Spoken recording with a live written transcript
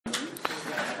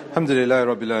Alhamdulillah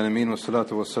Rabbil Alameen wa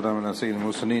salatu wa salam ala Sayyidina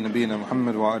Mursaleen Nabiyina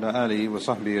Muhammad wa ala alihi wa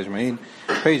sahbihi ajma'een.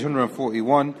 Page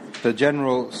 141, the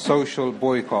general social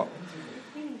boycott.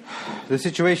 The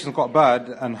situation got bad,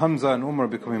 and Hamza and Umar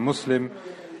becoming Muslim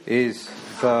is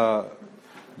the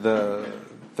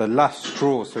last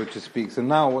straw, so to speak. So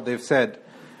now what they've said,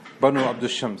 Banu Abdul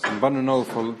Shams and Banu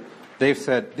Nawfal, they've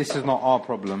said, this is not our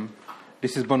problem,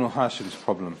 this is Banu Hashim's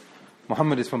problem.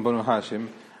 Muhammad is from Banu Hashim,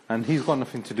 and he's got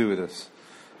nothing to do with us.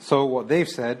 So what they've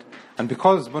said, and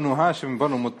because Banu Hashim and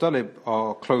Banu Muttalib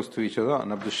are close to each other,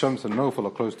 and Abdul Shams and Nawfal are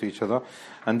close to each other,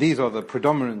 and these are the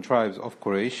predominant tribes of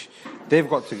Quraysh, they've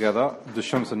got together, Abdul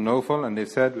Shams and Nawfal, and they've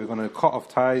said, we're going to cut off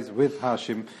ties with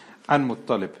Hashim and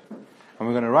Muttalib. And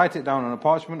we're going to write it down on a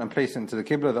parchment and place it into the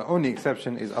Qibla. The only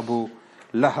exception is Abu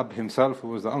Lahab himself, who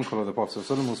was the uncle of the Prophet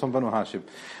ﷺ, who was from Banu Hashim.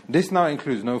 This now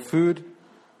includes no food,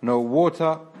 no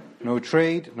water, no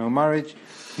trade, no marriage,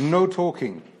 no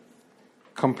talking.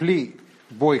 Complete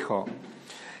boycott.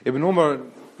 Ibn Umar,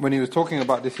 when he was talking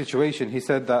about this situation, he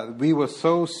said that we were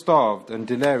so starved and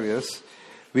delirious,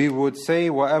 we would say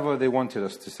whatever they wanted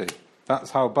us to say.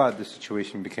 That's how bad the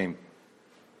situation became.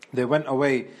 They went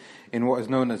away in what is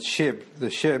known as Shib, the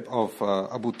Shib of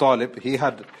Abu Talib. He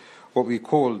had what we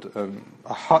called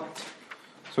a hut,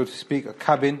 so to speak, a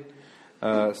cabin,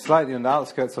 slightly on the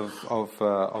outskirts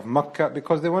of Makkah,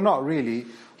 because they were not really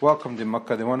welcomed in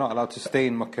Makkah. They were not allowed to stay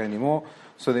in Makkah anymore.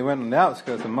 So they went on the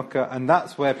outskirts of Makkah, and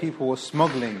that's where people were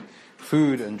smuggling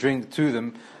food and drink to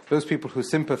them. Those people who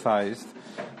sympathized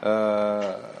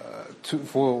for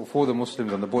the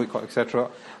Muslims and the boycott, etc.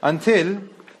 Until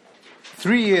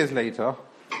 3 years later,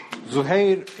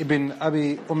 Zuhair ibn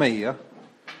Abi Umayyah,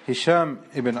 Hisham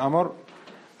ibn Amr,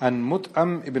 and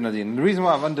Mut'im bin Adi. And the reason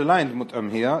why I've underlined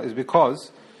Mut'im here is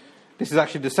because this is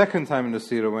actually the second time in the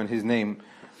Seerah when his name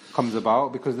comes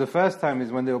about, because the first time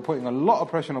is when they were putting a lot of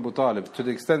pressure on Abu Talib, to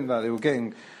the extent that they were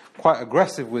getting quite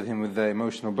aggressive with him with their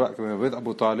emotional blackmail with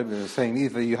Abu Talib. They were saying,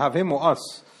 either you have him or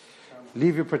us.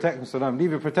 Leave your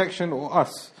protection or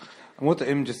us. And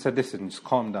Mut'im just said, listen, just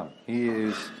calm down. He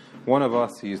is one of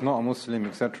us, he is not a Muslim,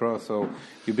 etc. So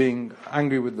you're being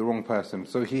angry with the wrong person.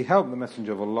 So he helped the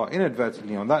Messenger of Allah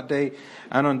inadvertently on that day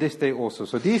and on this day also.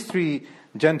 So these three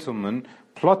gentlemen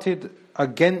plotted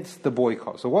against the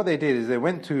boycott. So what they did is they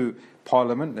went to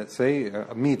Parliament, let's say,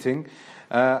 a meeting,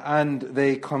 and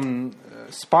they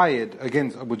conspired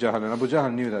against Abu Jahl. And Abu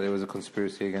Jahl knew that there was a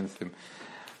conspiracy against him.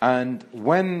 And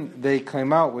when they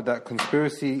came out with that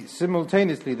conspiracy,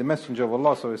 simultaneously the Messenger of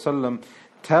Allah ﷺ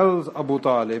tells Abu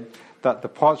Talib that the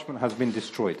parchment has been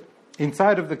destroyed.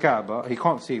 Inside of the Kaaba, he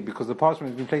can't see it because the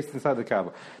parchment has been placed inside the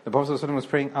Kaaba. The Prophet ﷺ was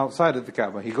praying outside of the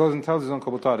Kaaba. He goes and tells his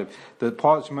uncle Abu Talib, the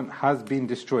parchment has been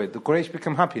destroyed. The Quraysh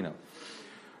become happy now.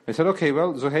 They said, okay,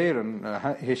 well, Zuhair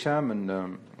and Hisham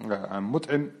and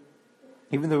Mut'im,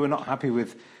 even though we're not happy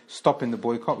with stopping the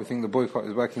boycott, we think the boycott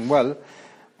is working well,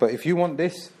 but if you want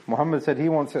this, Muhammad said he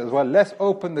wants it as well, let's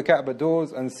open the Kaaba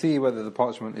doors and see whether the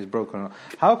parchment is broken or not.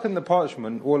 How can the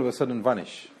parchment all of a sudden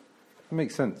vanish? It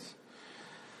makes sense.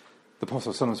 The Prophet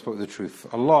ﷺ spoke the truth.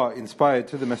 Allah inspired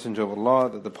to the Messenger of Allah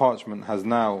that the parchment has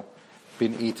now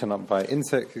been eaten up by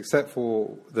insects, except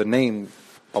for the name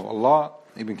of Allah.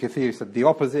 Ibn Kathir said the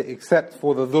opposite, except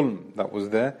for the dhulm that was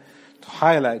there, to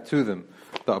highlight to them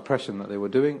the oppression that they were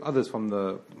doing. Others from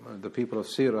the people of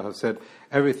Seerah have said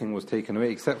everything was taken away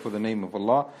except for the name of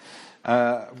Allah.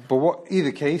 But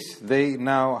either case, they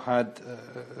now had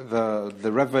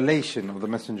the revelation of the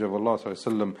Messenger of Allah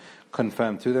ﷺ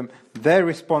confirmed to them. Their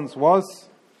response was,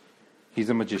 he's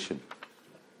a magician,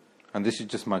 and this is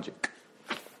just magic.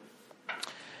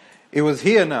 It was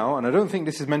here now, and I don't think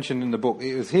this is mentioned in the book,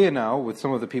 it was here now with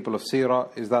some of the people of Seerah,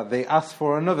 is that they asked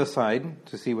for another sign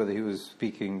to see whether he was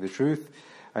speaking the truth,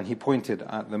 and he pointed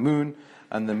at the moon,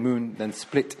 and the moon then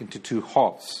split into two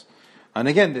halves. And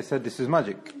again they said, this is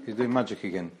magic, he's doing magic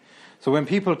again. So when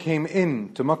people came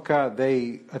in to Makkah,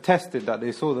 they attested that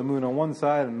they saw the moon on one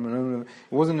side, and it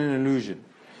wasn't an illusion.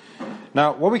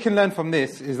 Now what we can learn from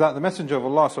this is that the Messenger of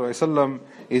Allah ﷺ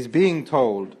is being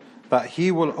told that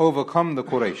he will overcome the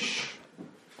Quraysh.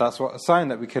 That's what a sign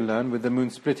that we can learn with the moon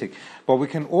splitting. But we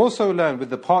can also learn with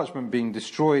the parchment being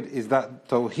destroyed is that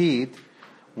Tawheed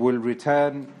will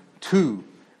return to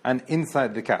and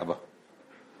inside the Kaaba.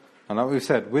 And like we've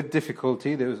said, with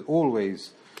difficulty there is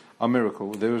always a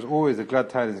miracle. There is always a glad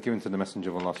tidings given to the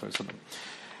Messenger of Allah ﷺ.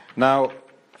 Now,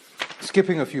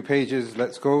 skipping a few pages,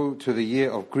 let's go to the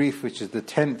year of grief, which is the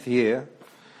 10th year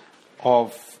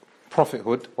of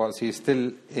prophethood, whilst he is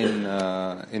still in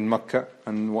Makkah,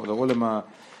 and what the ulama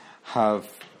have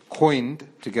coined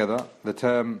together the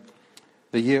term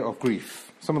the year of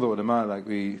grief. some of the ulama, like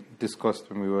we discussed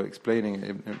when we were explaining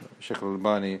it, Shaykh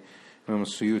al-Albani, Imam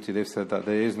al-Suyuti, they've said that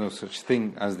there is no such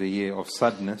thing as the year of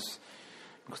sadness,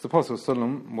 because the Prophet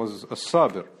ﷺ was a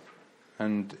sabir,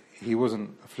 and he wasn't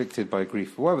afflicted by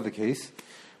grief. Whatever the case,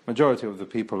 majority of the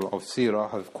people of Seerah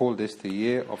have called this the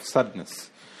year of sadness.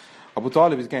 Abu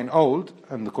Talib is getting old,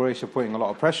 and the Quraysh are putting a lot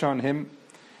of pressure on him,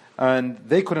 and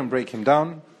they couldn't break him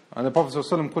down, and the Prophet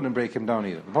ﷺ couldn't break him down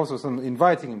either. The Prophet ﷺ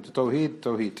inviting him to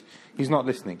Tawheed, he's not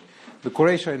listening. The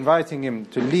Quraysh are inviting him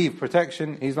to leave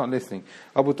protection, he's not listening.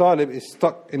 Abu Talib is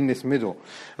stuck in this middle.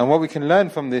 And what we can learn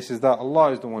from this is that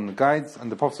Allah is the one who guides,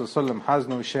 and the Prophet ﷺ has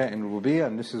no share in rububiyyah,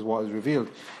 and this is what is revealed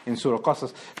in Surah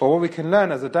Qasas. But what we can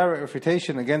learn as a direct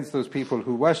refutation against those people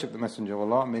who worship the Messenger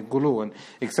of Allah, make gulu and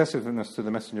excessiveness to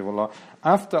the Messenger of Allah,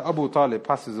 after Abu Talib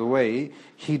passes away,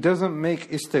 he doesn't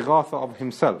make istighatha of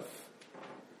himself.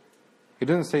 He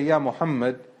doesn't say, Ya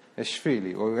Muhammad,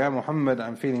 ishfili, or Ya Muhammad,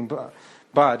 I'm feeling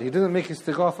bad. He doesn't make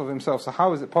istighatha of himself. So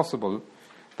how is it possible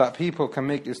that people can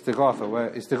make istighatha,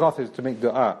 where istighatha is to make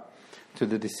dua to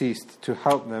the deceased, to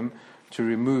help them to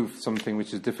remove something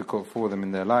which is difficult for them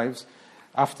in their lives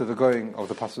after the going of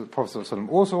the Prophet ﷺ.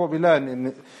 Also what we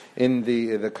learn in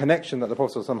the connection that the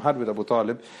Prophet ﷺ had with Abu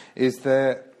Talib is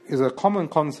there is a common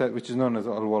concept which is known as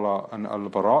al-wala and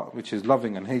al-bara, which is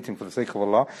loving and hating for the sake of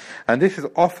Allah, and this is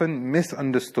often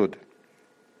misunderstood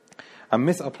and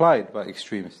misapplied by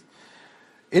extremists.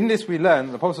 In this we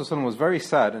learn the Prophet ﷺ was very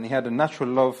sad, and he had a natural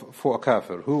love for a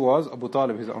kafir, who was Abu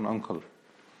Talib, his own uncle.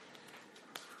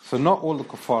 So not all the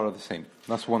kuffar are the same.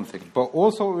 That's one thing. But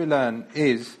also what we learn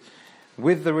is,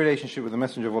 with the relationship with the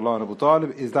Messenger of Allah and Abu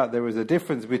Talib, is that there is a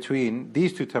difference between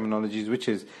these two terminologies, which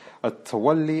is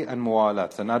at-tawalli and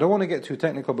mu'alat. And I don't want to get too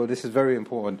technical, but this is very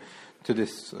important to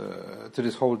this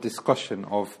whole discussion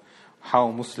of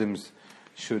how Muslims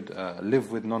should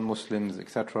live with non-Muslims,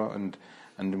 etc.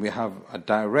 And we have a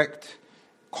direct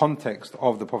context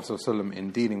of the Prophet ﷺ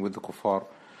in dealing with the kuffar.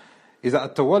 Is that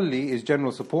at-tawalli is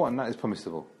general support, and that is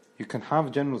permissible. You can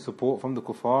have general support from the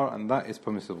kuffar, and that is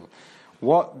permissible.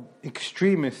 What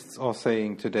extremists are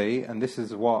saying today, and this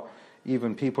is what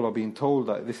even people are being told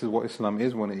that this is what Islam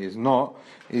is when it is not,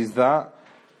 is that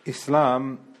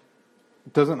Islam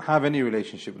doesn't have any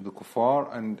relationship with the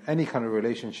kuffar, and any kind of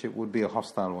relationship would be a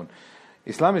hostile one.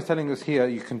 Islam is telling us here,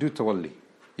 you can do tawalli.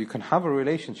 You can have a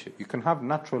relationship, you can have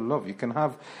natural love, you can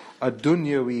have a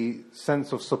dunyawi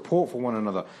sense of support for one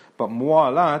another. But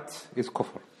mu'alat is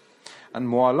kufr. And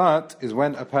mu'alat is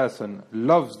when a person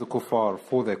loves the kuffar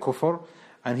for their kufr,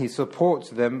 and he supports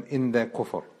them in their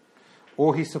kufr,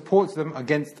 or he supports them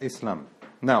against Islam.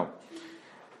 Now,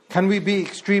 can we be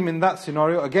extreme in that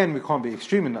scenario? Again, we can't be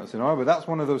extreme in that scenario, but that's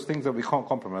one of those things that we can't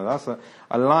compromise. That's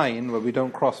a line where we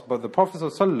don't cross. But the Prophet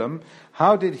ﷺ,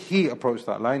 how did he approach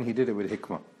that line? He did it with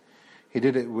hikmah. He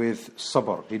did it with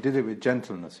sabr. He did it with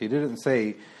gentleness. He didn't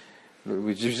say...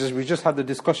 We just had the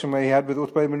discussion where he had with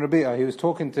Utbah ibn Rabi'ah. He was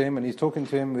talking to him, and he's talking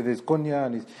to him with his kunya,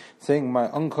 and he's saying, my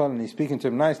uncle, and he's speaking to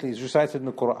him nicely. He's recited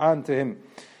the Quran to him.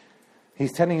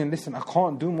 He's telling him, listen, I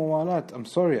can't do muwalat. I'm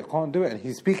sorry, I can't do it. And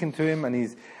he's speaking to him, and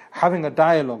he's having a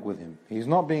dialogue with him. He's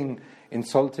not being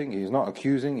insulting, he's not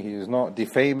accusing, he is not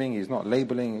defaming, he's not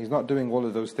labeling, he's not doing all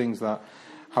of those things that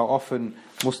how often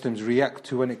Muslims react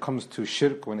to when it comes to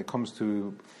shirk, when it comes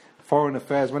to foreign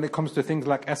affairs, when it comes to things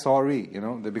like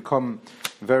SRE, they become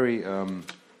very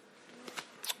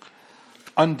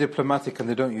undiplomatic, and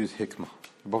they don't use hikmah.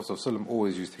 The Prophet ﷺ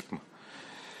always used hikmah.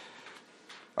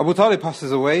 Abu Talib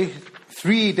passes away.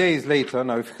 3 days later,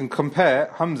 now if you can compare,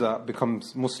 Hamza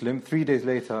becomes Muslim. 3 days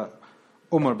later,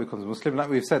 Umar becomes Muslim. Like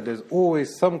we've said, there's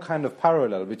always some kind of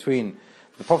parallel between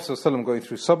the Prophet ﷺ going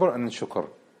through sabr and shukr.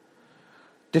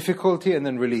 Difficulty and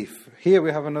then relief. Here we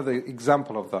have another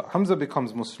example of that. Hamza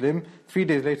becomes Muslim. 3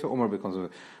 days later, Umar becomes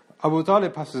Muslim. Abu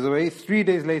Talib passes away. 3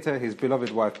 days later, his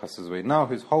beloved wife passes away. Now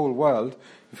his whole world,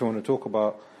 if you want to talk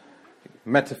about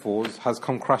metaphors, has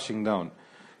come crashing down.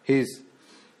 His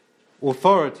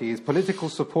authority, his political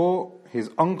support,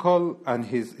 his uncle, and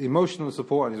his emotional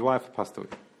support, and his wife have passed away.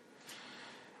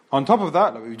 On top of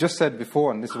that, like we just said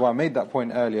before, and this is why I made that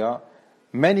point earlier,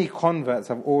 many converts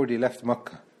have already left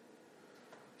Mecca.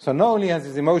 So not only has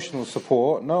his emotional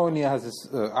support, not only has his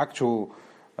actual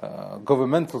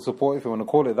governmental support, if you want to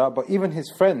call it that, but even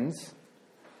his friends,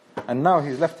 and now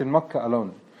he's left in Mecca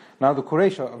alone. Now the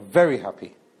Quraysh are very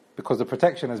happy, because the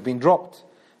protection has been dropped.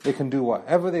 They can do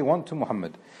whatever they want to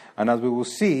Muhammad. And as we will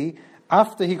see,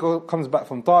 after he comes back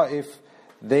from Ta'if,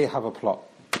 they have a plot.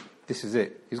 This is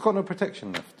it. He's got no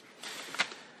protection left.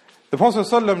 The Prophet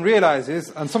ﷺ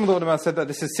realizes, and some of the ulama said that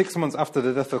this is 6 months after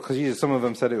the death of Khadijah, some of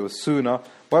them said it was sooner.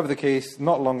 Whatever the case,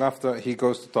 not long after, he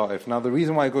goes to Ta'if. Now the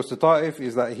reason why he goes to Ta'if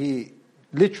is that he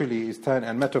literally is turning,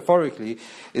 and metaphorically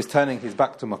is turning his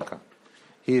back to Makkah.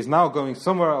 He is now going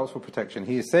somewhere else for protection.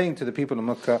 He is saying to the people of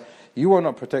Makkah, you are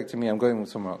not protecting me, I'm going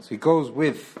somewhere else. He goes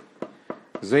with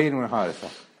Zayd ibn Haritha.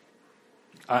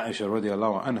 Aisha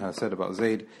radiallahu anha said about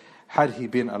Zayd, had he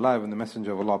been alive when the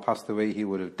Messenger of Allah passed away, he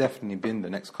would have definitely been the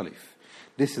next Caliph.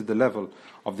 This is the level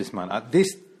of this man. At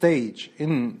this stage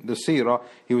in the Seerah,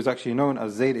 he was actually known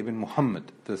as Zayd ibn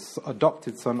Muhammad, the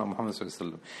adopted son of Muhammad sallallahu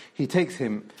alaihi wasallam. He takes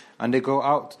him and they go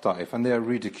out to Taif and they are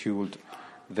ridiculed.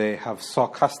 They have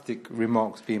sarcastic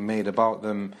remarks being made about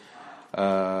them.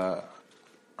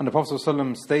 And the Prophet sallallahu alaihi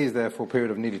wasallam stays there for a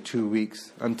period of nearly 2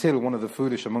 weeks until one of the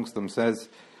foolish amongst them says,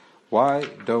 why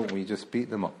don't we just beat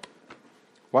them up?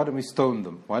 Why don't we stone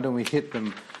them? Why don't we hit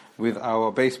them with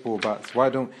our baseball bats?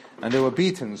 And they were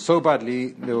beaten so badly,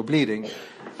 they were bleeding.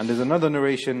 And there's another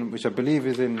narration, which I believe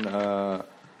is in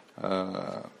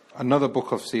another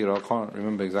book of Seerah, I can't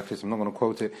remember exactly, so I'm not going to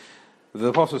quote it.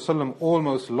 The Prophet ﷺ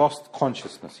almost lost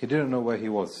consciousness. He didn't know where he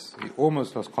was. He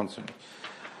almost lost consciousness.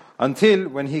 Until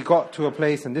when he got to a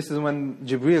place, and this is when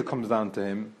Jibreel comes down to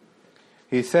him,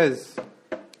 he says,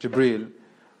 Jibreel,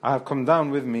 I have come down,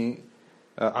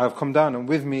 and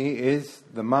with me is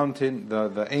the mountain,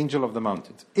 the angel of the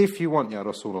mountains. If you want, Ya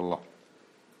Rasulullah,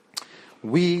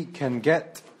 we can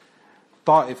get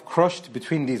Ta'if crushed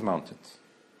between these mountains.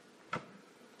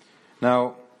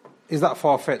 Now, is that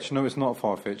far-fetched? No, it's not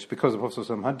far-fetched, because the Prophet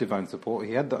ﷺ had divine support.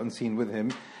 He had the unseen with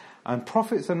him. And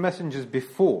prophets and messengers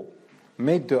before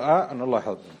made dua and Allah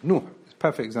helped them. Nuh is a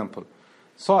perfect example.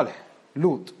 Salih,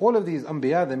 Lut, all of these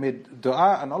Anbiya, they made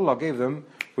dua and Allah gave them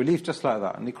relief just like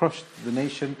that. And He crushed the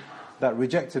nation that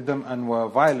rejected them and were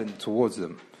violent towards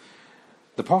them.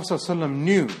 The Prophet ﷺ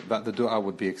knew that the dua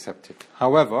would be accepted.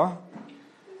 However,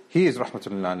 he is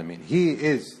Rahmatul lil Alameen. He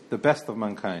is the best of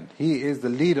mankind. He is the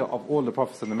leader of all the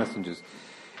prophets and the messengers.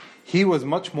 He was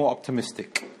much more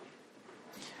optimistic.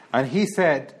 And he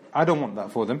said, I don't want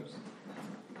that for them.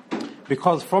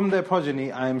 Because from their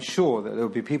progeny, I am sure that there will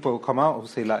be people who come out who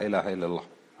say, La ilaha illallah.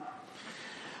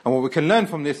 And what we can learn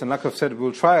from this, and like I've said,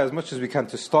 we'll try as much as we can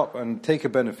to stop and take a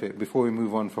benefit before we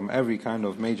move on from every kind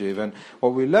of major event.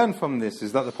 What we learn from this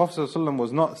is that the Prophet ﷺ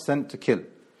was not sent to kill.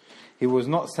 He was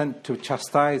not sent to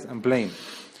chastise and blame.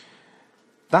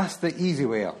 That's the easy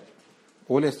way out.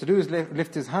 All he has to do is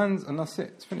lift his hands and that's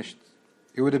it. It's finished.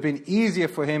 It would have been easier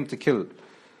for him to kill.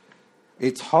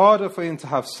 It's harder for him to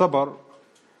have sabr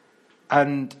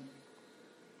and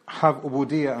have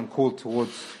ubudiyah and call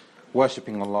towards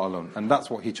worshipping Allah alone. And that's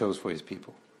what he chose for his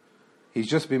people. He's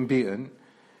just been beaten.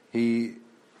 He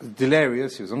was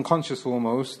delirious. He was unconscious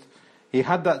almost. He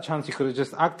had that chance. He could have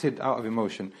just acted out of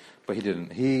emotion, but he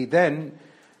didn't. He then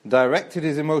directed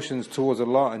his emotions towards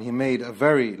Allah and he made a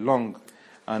very long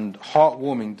and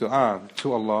heartwarming dua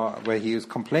to Allah where he is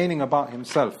complaining about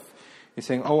himself. He's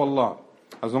saying, Oh Allah,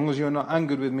 as long as you're not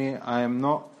angered with me, I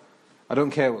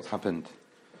don't care what's happened.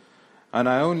 And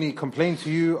I only complain to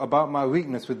you about my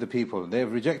weakness with the people. They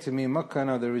have rejected me in Makkah,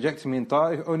 now they're rejecting me in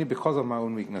Ta'if only because of my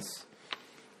own weakness.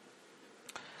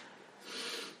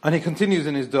 And he continues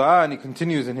in his dua and he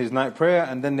continues in his night prayer,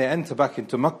 and then they enter back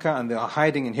into Makkah and they are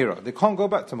hiding in Hira. They can't go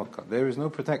back to Makkah. There is no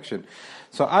protection.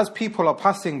 So as people are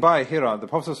passing by Hira, the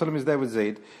Prophet ﷺ is there with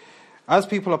Zayd. As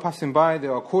people are passing by, they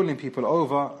are calling people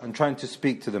over and trying to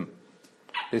speak to them.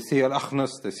 They see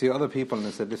Al-Akhnas, they see other people, and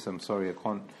they say, listen, I'm sorry, I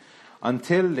can't.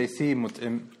 Until they see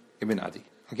Mut'im bin Adi.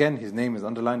 Again, his name is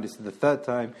underlined. This is the third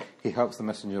time he helps the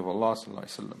Messenger of Allah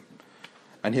ﷺ.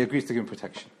 And he agrees to give him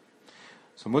protection.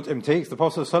 So Mut'im takes the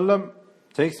Prophet ﷺ,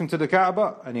 takes him to the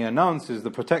Kaaba, and he announces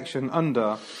the protection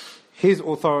under his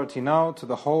authority now to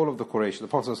the whole of the Quraysh. The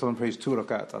Prophet ﷺ prays 2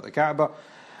 rakat at the Kaaba,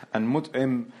 and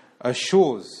Mut'im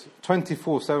assures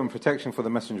 24/7 protection for the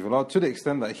Messenger of Allah, to the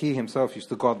extent that he himself used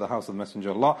to guard the house of the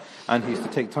Messenger of Allah, and he used to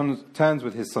take turns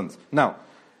with his sons. Now,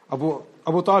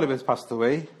 Abu Talib has passed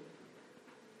away,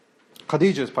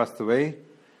 Khadija has passed away,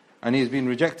 and he's been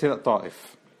rejected at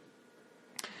Ta'if.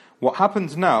 What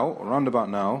happens now, around about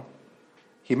now,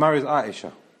 he marries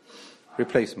Aisha,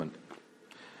 replacement.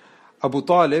 Abu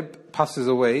Talib passes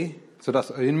away, so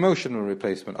that's an emotional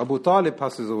replacement. Abu Talib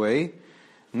passes away.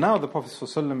 Now the Prophet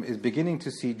ﷺ is beginning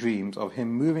to see dreams of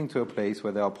him moving to a place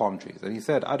where there are palm trees. And he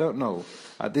said, I don't know,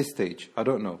 at this stage, I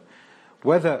don't know,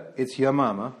 whether it's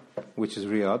Yamama, which is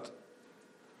Riyadh,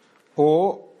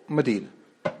 or Medina.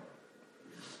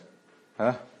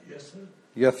 Huh?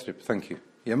 Yathrib, thank you.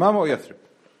 Yamama or Yathrib?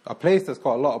 A place that's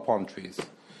got a lot of palm trees.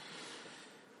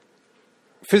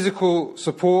 Physical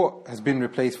support has been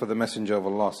replaced for the Messenger of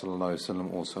Allah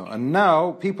ﷺ also. And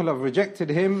now people have rejected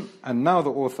him, and now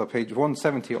the author, page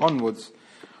 170 onwards,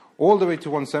 all the way to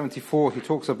 174, he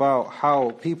talks about how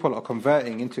people are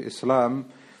converting into Islam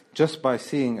just by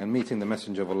seeing and meeting the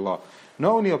Messenger of Allah.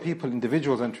 Not only are people,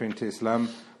 individuals entering into Islam,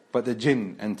 but the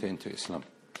jinn enter into Islam.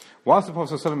 Whilst the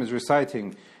Prophet ﷺ is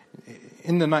reciting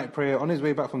in the night prayer on his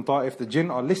way back from Ta'if, the jinn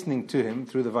are listening to him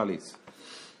through the valleys.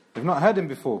 They've not heard him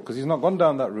before because he's not gone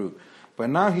down that route.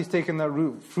 But now he's taken that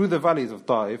route through the valleys of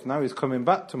Ta'if. Now he's coming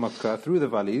back to Makkah through the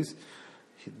valleys.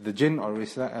 The jinn are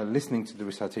listening to the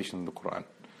recitation of the Quran.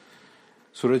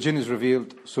 Surah Jinn is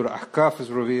revealed, Surah Ahqaf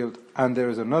is revealed, and there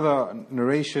is another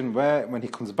narration where when he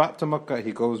comes back to Makkah,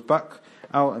 he goes back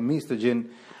out and meets the jinn,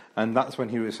 and that's when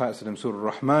he recites to them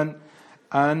Surah Rahman,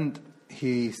 and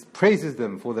he praises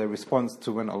them for their response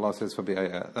to when Allah says,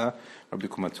 فَبِأَيْ آلَاءِ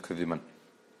رَبِّكُمَا تُكَذِّبَانِ.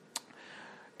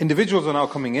 Individuals are now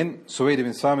coming in. Suwayd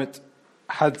ibn Samit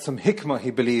had some hikmah,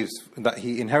 he believes, that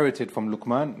he inherited from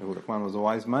Luqman, who Luqman was a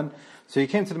wise man. So he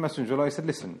came to the Messenger of Allah, he said,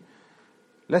 listen,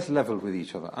 let's level with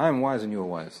each other. I am wise and you are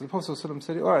wise. So the Prophet ﷺ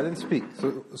said, alright, then speak.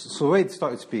 So Suwayd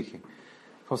started speaking.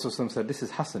 The Prophet ﷺ said, this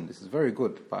is Hassan, this is very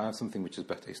good, but I have something which is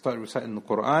better. He started reciting the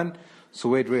Quran.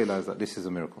 Suwayd realized that this is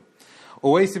a miracle.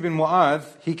 Uwais ibn Mu'adh,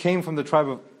 he came from the tribe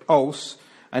of Aus,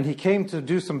 and he came to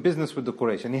do some business with the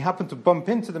Quraysh, and he happened to bump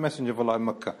into the Messenger of Allah in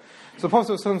Makkah. So the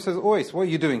Prophet ﷺ says, Uwais, what are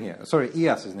you doing here? Sorry,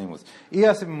 Iyas his name was.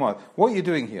 Iyas ibn Mu'adh, what are you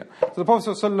doing here? So the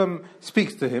Prophet ﷺ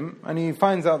speaks to him, and he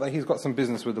finds out that he's got some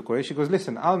business with the Quraysh. He goes,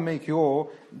 listen, I'll make your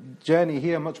journey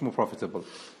here much more profitable.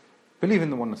 Believe in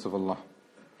the oneness of Allah.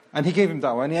 And he gave him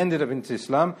da'wah, and he ended up into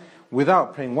Islam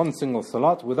without praying one single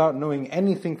salat, without knowing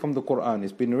anything from the Quran.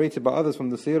 It's been narrated by others from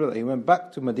the Seerah that he went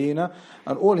back to Medina,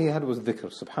 and all he had was dhikr,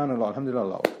 subhanallah, alhamdulillah,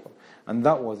 Allahu Akbar. And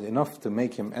that was enough to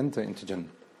make him enter into Jannah.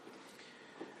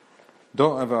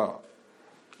 Don't ever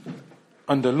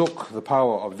underlook the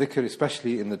power of dhikr,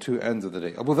 especially in the two ends of the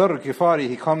day. Abu Dharr al-Ghifari,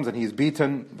 he comes and he's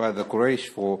beaten by the Quraysh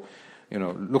for,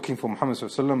 looking for Muhammad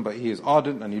sallallahu alaihi wasallam, but he is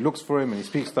ardent and he looks for him and he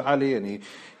speaks to Ali and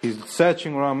he's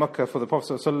searching around Makkah for the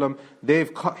Prophet sallallahu alaihi wasallam.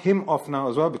 They've cut him off now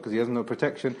as well because he has no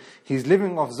protection. He's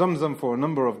living off Zamzam for a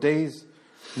number of days,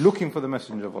 looking for the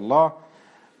Messenger of Allah,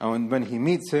 and when he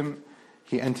meets him,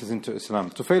 he enters into Islam.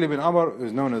 Tufail ibn Amr, who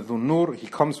is known as Dhun Nur, he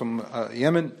comes from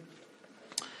Yemen,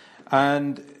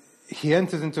 and he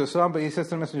enters into Islam, but he says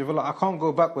to the Messenger of Allah, I can't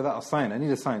go back without a sign, I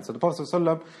need a sign. So the Prophet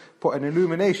ﷺ put an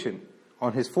illumination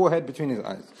on his forehead between his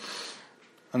eyes.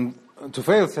 And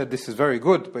Tufail said, this is very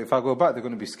good, but if I go back, they're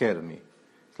going to be scared of me.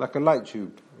 It's like a light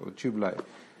tube, or tube light,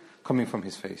 coming from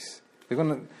his face. The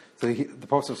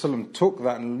Prophet ﷺ took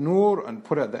that nur and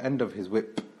put it at the end of his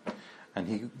whip. And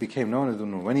he became known as the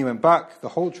Nur. When he went back, the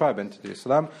whole tribe entered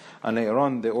Islam, and later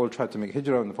on they all tried to make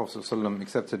Hijrah, and the Prophet ﷺ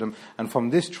accepted them. And from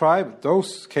this tribe,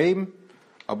 those came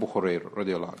Abu Hurairah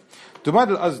radiallahu anhu.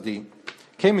 Dumad al-Azdi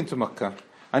came into Makkah,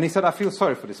 and he said, I feel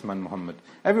sorry for this man Muhammad.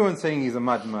 Everyone's saying he's a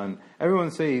madman,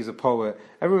 everyone's saying he's a poet,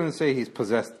 everyone's saying he's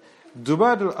possessed.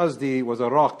 Dumad al-Azdi was a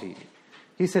raqi.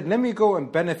 He said, let me go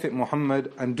and benefit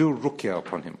Muhammad and do ruqya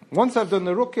upon him. Once I've done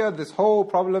the ruqya, this whole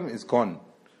problem is gone.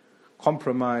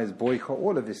 Compromise, boycott,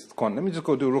 all of this is gone. Let me just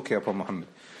go do ruqya upon Muhammad.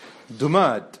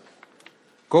 Dumad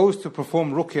goes to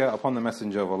perform ruqya upon the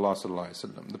Messenger of Allah sallallahu alaihi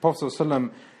wasallam. The Prophet sallallahu alaihi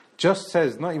wasallam just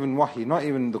says, not even wahi, not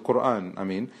even the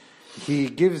Quran, he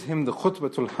gives him the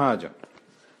khutbatul haja.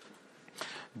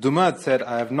 Dumad said,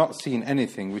 I have not seen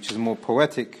anything which is more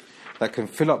poetic, that can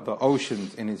fill up the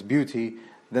oceans in its beauty,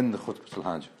 than the khutbatul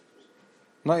haja.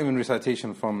 Not even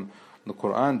recitation from the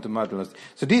Quran, Dumad.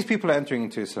 So these people are entering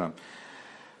into Islam.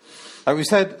 Like we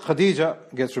said,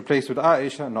 Khadija gets replaced with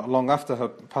Aisha. Not long after her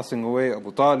passing away,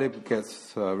 Abu Talib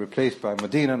gets replaced by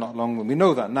Medina. Not long, we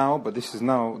know that now, but this is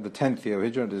now the 10th year of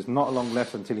Hijrah. There's not long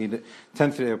left until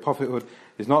 10th year of prophethood.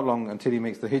 It's not long until he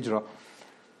makes the Hijrah.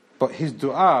 But his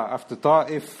dua after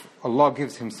Ta'if, Allah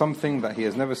gives him something that he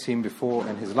has never seen before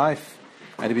in his life.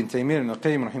 And Ibn Taymiyyah and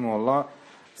Al-Qayyim rahimahullah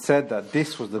said that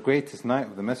this was the greatest night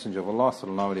of the Messenger of Allah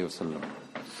sallallahu alaihi wasallam.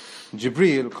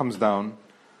 Jibreel comes down,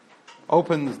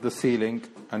 opens the ceiling,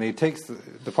 and he takes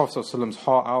the Prophet ﷺ's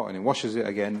heart out and he washes it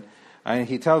again, and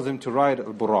he tells him to ride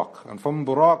al-Buraq. And from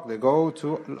Buraq they go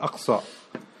to al-Aqsa,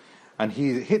 and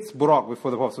he hits Buraq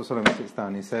before the Prophet ﷺ sits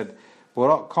down. He said,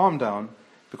 Buraq, calm down,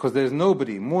 because there is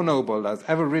nobody more noble that's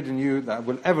ever ridden you that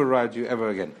will ever ride you ever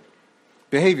again.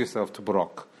 Behave yourself to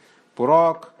Buraq.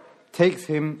 Buraq takes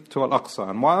him to al-Aqsa,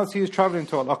 and whilst he is traveling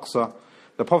to al-Aqsa,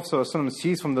 the Prophet ﷺ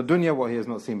sees from the dunya what he has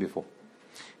not seen before.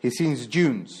 He sees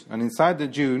dunes, and inside the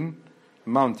dune,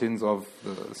 mountains of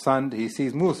the sand, he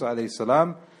sees Musa alayhi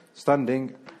salam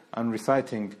standing and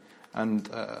reciting and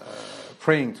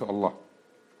praying to Allah.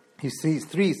 He sees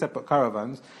 3 separate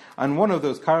caravans, and one of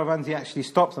those caravans he actually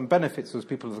stops and benefits those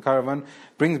people of the caravan,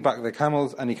 brings back the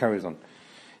camels, and he carries on.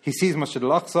 He sees Masjid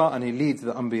al-Aqsa and he leads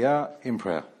the Anbiya in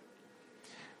prayer.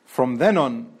 From then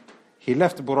on, he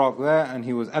left Buraq there and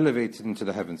he was elevated into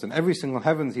the heavens. And every single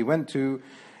heavens he went to,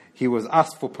 he was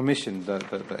asked for permission.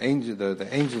 The angels,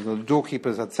 the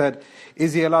doorkeepers had said,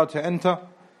 is he allowed to enter?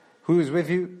 Who is with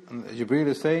you? And Jibreel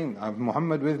is saying, I have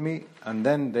Muhammad with me. And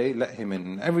then they let him in.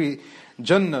 And every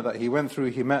Jannah that he went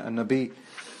through, he met a Nabi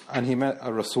and he met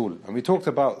a Rasul. And we talked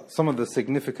about some of the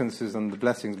significances and the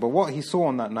blessings. But what he saw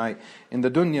on that night, in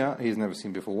the dunya, he's never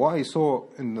seen before. What he saw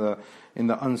in the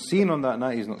unseen on that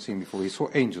night, he's not seen before. He saw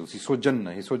angels, he saw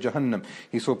Jannah, he saw Jahannam,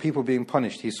 he saw people being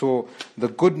punished, he saw the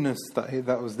goodness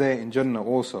that was there in Jannah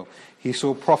also. He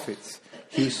saw prophets.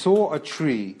 He saw a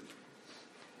tree.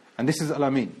 And this is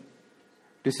Al-Amin.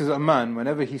 This is a man,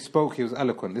 whenever he spoke, he was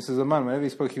eloquent. This is a man, whenever he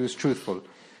spoke, he was truthful.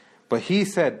 But he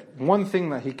said one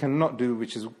thing that he cannot do,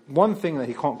 which is one thing that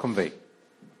he can't convey.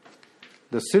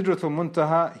 The Sidratul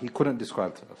Muntaha, he couldn't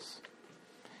describe to us.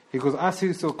 He goes, I see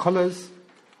these colours,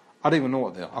 I don't even know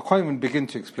what they are. I can't even begin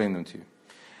to explain them to you.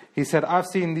 He said, I've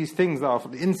seen these things that are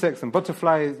insects and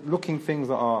butterflies, looking things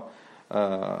that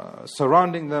are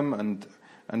surrounding them,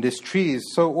 and this tree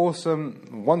is so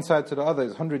awesome. One side to the other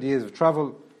is 100 years of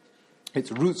travel. Its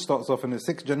root starts off in the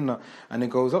 6th Jannah and it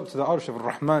goes up to the Arsh of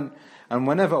Ar-Rahman. And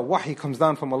whenever a wahi comes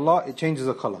down from Allah, it changes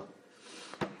the colour.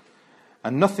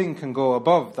 And nothing can go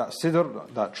above that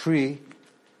sidr, that tree.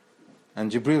 And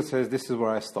Jibreel says, this is where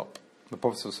I stop. The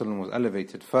Prophet ﷺ was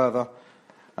elevated further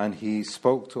and he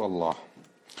spoke to Allah.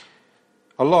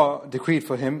 Allah decreed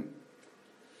for him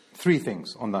 3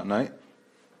 things on that night.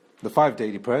 The 5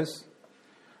 daily prayers,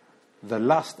 the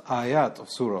last ayat of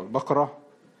Surah Al-Baqarah,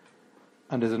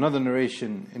 and there's another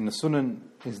narration in the Sunnah,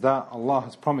 is that Allah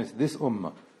has promised this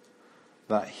ummah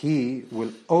that He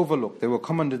will overlook, they will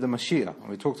come under the Mashiach. And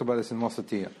we talked about this in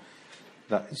Wasatiyah.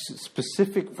 That it's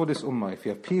specific for this ummah. If you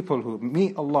have people who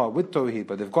meet Allah with Tawheed,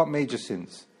 but they've got major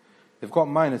sins, they've got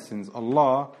minor sins,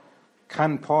 Allah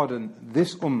can pardon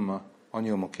this ummah on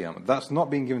Yawm al-Qiyamah. That's not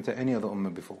been given to any other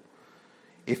ummah before.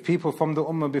 If people from the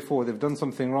ummah before, they've done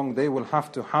something wrong, they will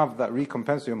have to have that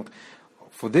recompense.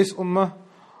 For this ummah,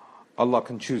 Allah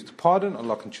can choose to pardon,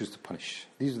 Allah can choose to punish.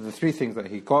 These are the 3 things that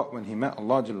he got when he met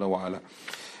Allah Jalla wa Ala.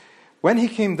 When he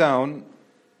came down,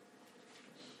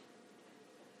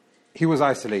 he was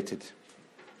isolated.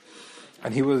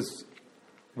 And he was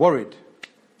worried.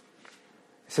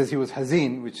 It says he was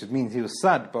hazeen, which means he was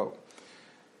sad, but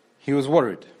he was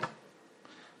worried.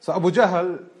 So Abu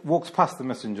Jahl walks past the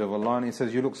Messenger of Allah and he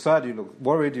says, you look sad, you look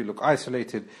worried, you look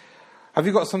isolated. Have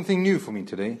you got something new for me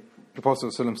today? The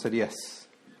Prophet ﷺ said, yes.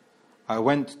 I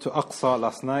went to Aqsa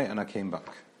last night and I came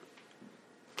back.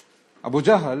 Abu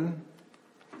Jahl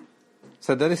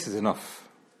said that this is enough.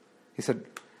 He said,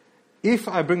 if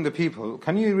I bring the people,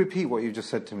 can you repeat what you just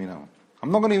said to me now? I'm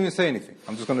not going to even say anything.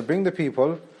 I'm just going to bring the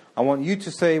people. I want you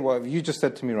to say what you just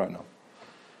said to me right now.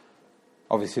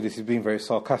 Obviously this is being very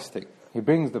sarcastic. He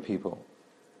brings the people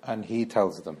and he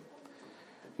tells them.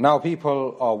 Now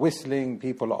people are whistling,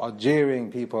 people are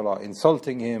jeering, people are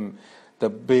insulting him. The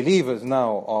believers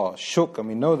now are shook, and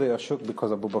we know they are shook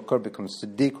because Abu Bakr becomes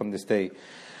Siddiq on this day.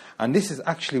 And this is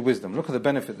actually wisdom. Look at the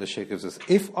benefit the Shaykh gives us.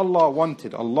 If Allah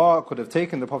wanted, Allah could have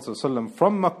taken the Prophet ﷺ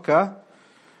from Makkah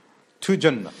to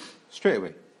Jannah straight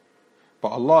away. But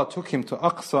Allah took him to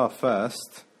Aqsa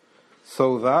first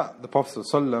so that the Prophet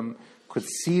ﷺ could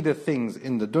see the things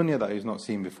in the dunya that he's not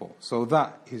seen before. So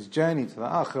that his journey to the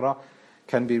Akhirah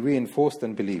can be reinforced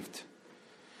and believed.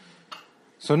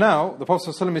 So now, the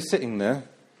Prophet ﷺ is sitting there,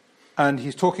 and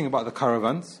he's talking about the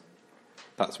caravans.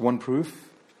 That's one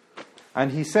proof.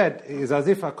 And he said, it is as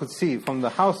if I could see from the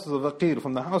houses of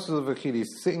Aqil,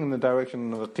 he's sitting in the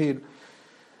direction of Aqil,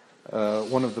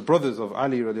 one of the brothers of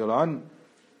Ali radiallahu anh,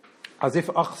 as if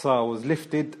Aqsa was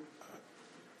lifted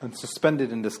and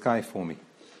suspended in the sky for me.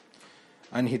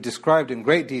 And he described in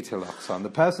great detail Aqsa. And the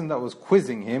person that was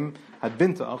quizzing him had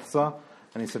been to Aqsa,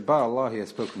 and he said, by Allah, he has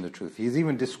spoken the truth. He's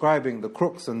even describing the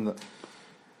crooks and the...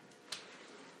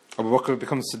 Abu Bakr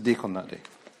becomes Siddiq on that day.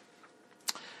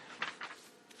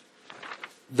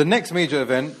 The next major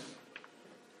event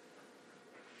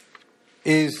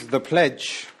is the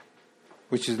pledge,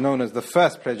 which is known as the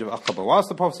first pledge of Aqabah. Whilst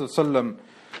the Prophet ﷺ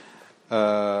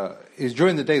is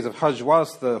during the days of Hajj,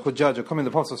 whilst the Hujjaj are coming,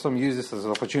 the Prophet ﷺ used this as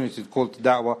an opportunity to call to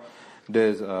da'wah.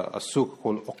 There's a souk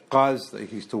called Uqqaz that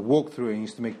he used to walk through and he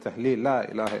used to make tahleel, la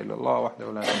ilaha illallah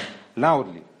wahdahu la sharika lahu,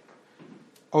 loudly,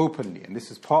 openly. And this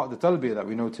is part of the talbiyah that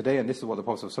we know today, and this is what the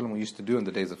Prophet ﷺ used to do on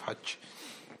the days of Hajj.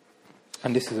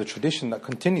 And this is a tradition that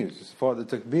continues. It's part of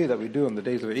the takbir that we do on the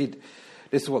days of Eid.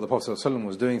 This is what the Prophet ﷺ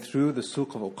was doing through the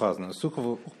Suq of Uqaz. Now, the Suq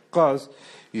of Uqaz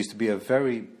used to be a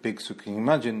very big suq. You can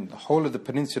imagine the whole of the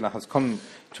peninsula has come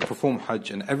to perform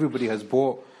Hajj, and everybody has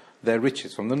brought their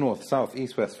riches from the north, south,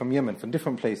 east, west, from Yemen, from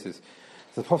different places.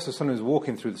 So the Prophet ﷺ is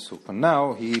walking through the suq, and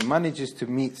now he manages to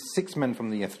meet 6 men from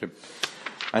the Yathrib,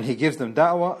 and he gives them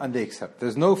da'wah, and they accept.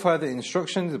 There's no further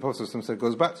instructions. The Prophet ﷺ said,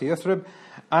 goes back to Yathrib,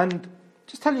 and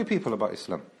just tell your people about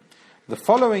Islam. The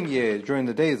following year, during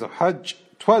the days of Hajj,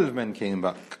 12 men came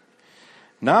back.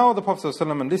 Now the Prophet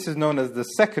ﷺ, and this is known as the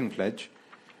second pledge,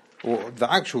 or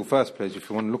the actual first pledge, if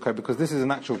you want to look at it, because this is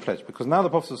an actual pledge. Because now the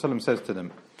Prophet ﷺ says to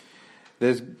them,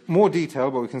 there's more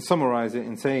detail, but we can summarize it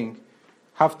in saying,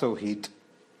 have tawheed,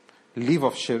 leave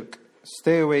off shirk,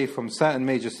 stay away from certain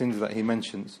major sins that he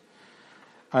mentions.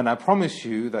 And I promise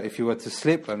you that if you were to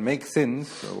slip and make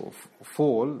sins or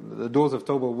fall, the doors of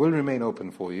Tawbah will remain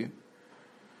open for you.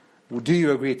 Do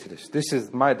you agree to this? This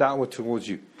is my da'wah towards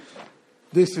you.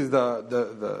 This is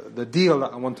the deal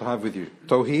that I want to have with you.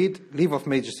 Tawheed, leave off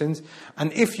major sins.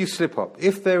 And if you slip up,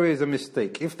 if there is a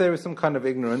mistake, if there is some kind of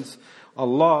ignorance,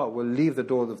 Allah will leave the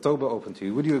doors of Tawbah open to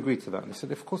you. Would you agree to that? And they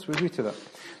said, of course we agree to that.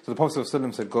 So the Prophet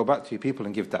ﷺ said, go back to your people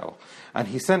and give da'wah. And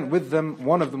he sent with them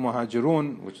one of the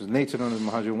Muhajirun, which was later known as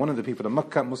Muhajirun, one of the people of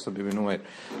Makkah, Mus'ab ibn Umair.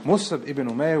 Mus'ab ibn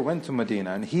Umair went to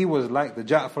Medina, and he was like the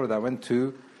Ja'far that went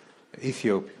to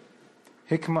Ethiopia.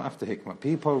 Hikmah after hikmah.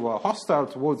 People were hostile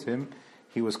towards him.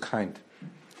 He was kind.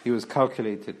 He was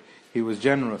calculated. He was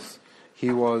generous. He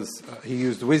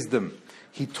used wisdom.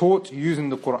 He taught using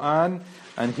the Quran,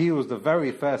 and he was the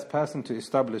very first person to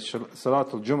establish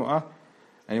Salat al-Jum'ah,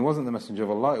 and he wasn't the Messenger of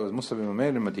Allah, it was Mus'ab ibn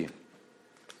Umair in Medina.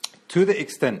 To the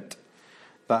extent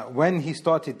that when he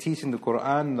started teaching the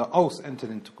Quran, the Aus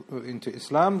entered into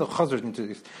Islam, the Khazraj into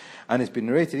Islam. And it's been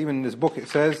narrated, even in this book, it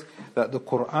says that the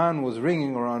Quran was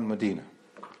ringing around Medina.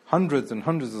 Hundreds and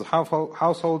hundreds of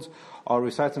households are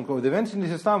reciting Quran. They've entered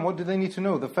into Islam. What do they need to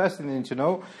know? The first thing they need to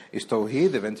know is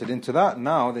Tawheed. They've entered into that.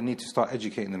 Now they need to start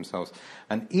educating themselves.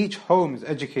 And each home is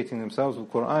educating themselves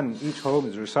with Quran. And each home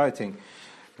is reciting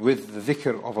with the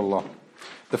dhikr of Allah.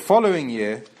 The following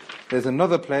year, there's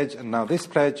another pledge. And now this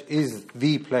pledge is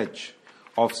the pledge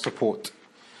of support.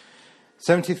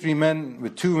 73 men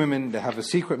with 2 women. They have a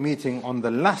secret meeting on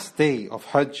the last day of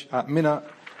Hajj at Mina.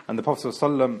 And the Prophet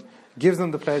ﷺ gives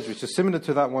them the pledge, which is similar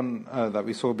to that one that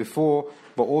we saw before,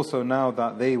 but also now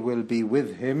that they will be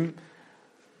with him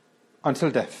until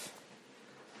death.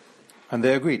 And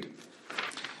they agreed.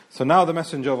 So now the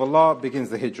Messenger of Allah begins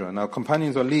the Hijrah. Now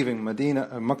companions are leaving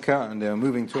Makkah, and they are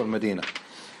moving to al-Madinah.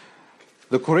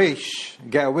 The Quraysh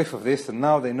get a whiff of this, and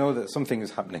now they know that something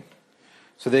is happening.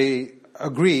 So they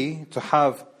agree to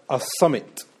have a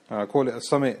summit. I call it a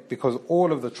summit because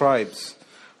all of the tribes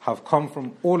have come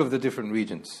from all of the different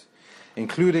regions,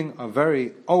 including a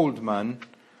very old man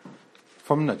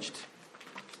from Najd.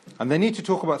 And they need to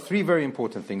talk about 3 very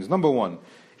important things. Number 1,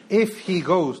 if he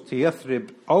goes to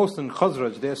Yathrib, Aus and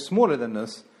Khazraj, they're smaller than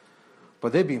us,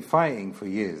 but they've been fighting for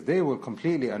years. They will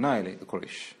completely annihilate the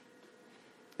Quraysh.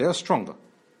 They are stronger.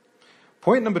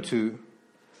 Point number 2,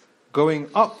 going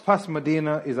up past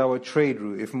Medina is our trade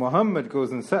route. If Muhammad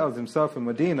goes and settles himself in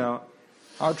Medina,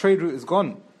 our trade route is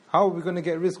gone. How are we going to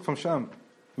get rizq from Sham?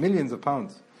 Millions of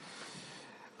pounds.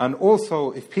 And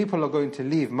also, if people are going to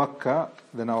leave Makkah,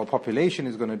 then our population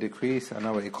is going to decrease and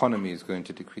our economy is going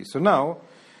to decrease. So now,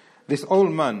 this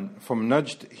old man from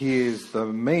Najd, he is the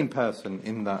main person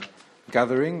in that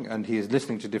gathering, and he is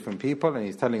listening to different people, and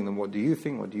he's telling them, what do you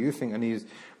think, and he's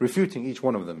refuting each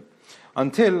one of them.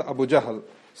 Until Abu Jahl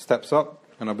steps up,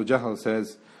 and Abu Jahl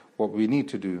says, what we need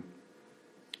to do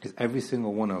is every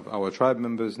single one of our tribe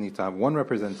members need to have one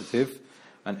representative,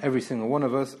 and every single one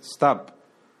of us stab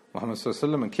Muhammad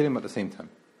ﷺ and kill him at the same time.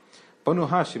 Banu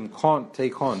Hashim can't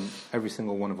take on every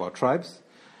single one of our tribes,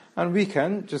 and we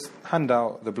can just hand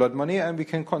out the blood money and we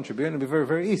can contribute, and it'll be very,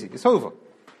 very easy. It's over.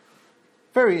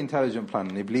 Very intelligent plan.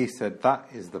 And Iblis said, that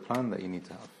is the plan that you need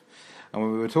to have. And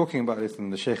when we were talking about this,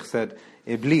 and the Shaykh said,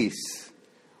 Iblis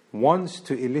wants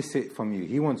to elicit from you.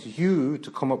 He wants you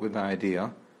to come up with an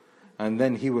idea, and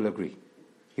then he will agree.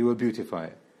 He will beautify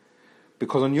it.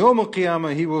 Because on Yawm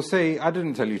al-Qiyamah, he will say, I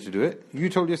didn't tell you to do it. You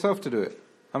told yourself to do it.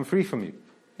 I'm free from you.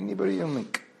 Anybody you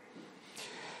think?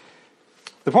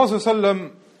 The Prophet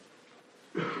ﷺ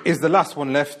is the last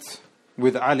one left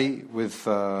with Ali, with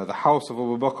the house of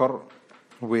Abu Bakr,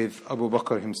 with Abu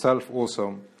Bakr himself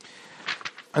also.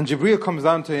 And Jibreel comes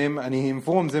down to him and he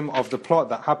informs him of the plot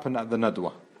that happened at the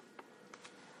Nadwa.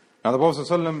 Now the Prophet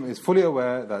ﷺ is fully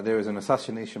aware that there is an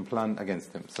assassination plan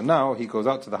against him. So now he goes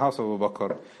out to the house of Abu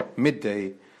Bakr,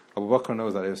 midday. Abu Bakr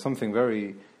knows that there is something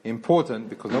very important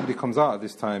because nobody comes out at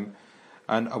this time.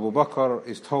 And Abu Bakr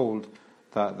is told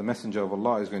that the Messenger of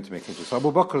Allah is going to make hijrah. So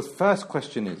Abu Bakr's first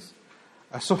question is,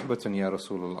 Asuhbatun ya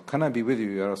Rasulullah, can I be with you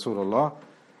ya Rasulullah?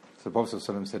 So the Prophet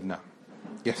ﷺ said, no.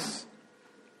 Yes.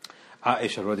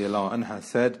 Aisha radiallahu anha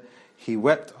said, he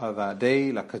wept on that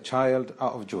day like a child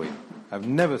out of joy. I've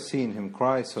never seen him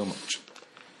cry so much.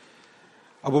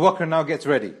 Abu Bakr now gets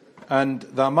ready. And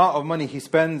the amount of money he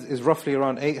spends is roughly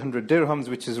around 800 dirhams,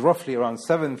 which is roughly around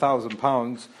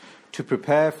 £7,000 to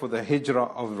prepare for the hijrah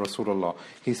of Rasulullah.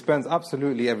 He spends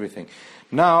absolutely everything.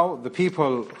 Now, the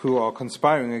people who are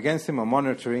conspiring against him are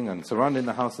monitoring and surrounding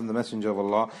the house of the Messenger of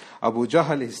Allah. Abu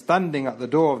Jahl is standing at the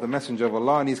door of the Messenger of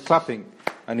Allah and he's clapping.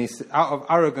 And he's out of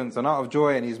arrogance and out of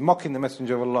joy and he's mocking the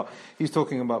Messenger of Allah. He's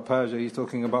talking about Persia, he's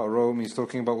talking about Rome, he's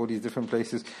talking about all these different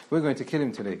places. We're going to kill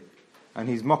him today. And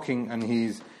he's mocking and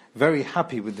he's very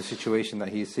happy with the situation that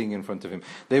he is seeing in front of him.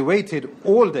 They waited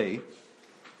all day,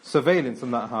 surveillance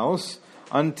in that house,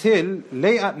 until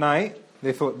late at night,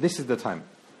 they thought, this is the time.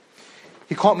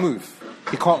 He can't move,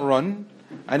 he can't run,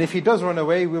 and if he does run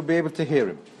away, we'll be able to hear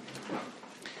him.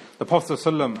 The Prophet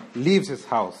ﷺ leaves his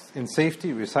house in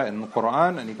safety, reciting the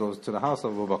Quran, and he goes to the house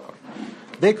of Abu Bakr.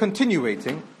 They continue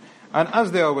waiting, and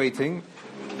as they are waiting,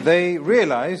 they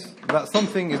realize that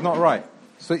something is not right.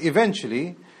 So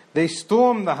eventually, they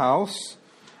storm the house,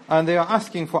 and they are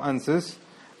asking for answers,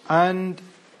 and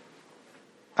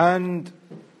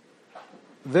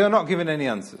they are not given any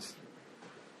answers.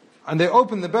 And they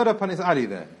open the bed up and it's Ali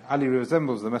there. Ali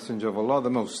resembles the Messenger of Allah the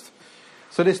most.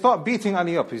 So they start beating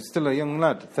Ali up. He's still a young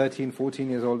lad, 13, 14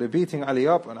 years old. They're beating Ali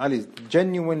up and Ali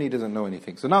genuinely doesn't know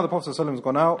anything. So now the Prophet ﷺ has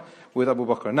gone out with Abu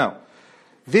Bakr. Now,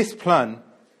 this plan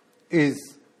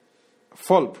is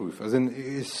fault-proof, as in it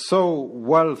is so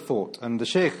well thought. And the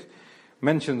Shaykh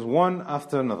mentions one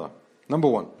after another. Number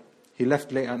one, he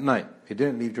left late at night. He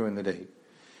didn't leave during the day.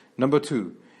 Number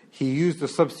two, he used a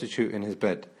substitute in his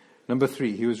bed. Number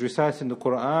three, he was reciting the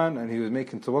Quran and he was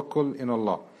making tawakkul in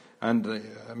Allah and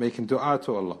making dua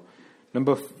to Allah.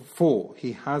 Number four,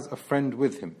 he has a friend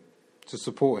with him to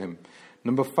support him.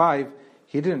 Number five,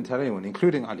 he didn't tell anyone,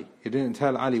 including Ali. He didn't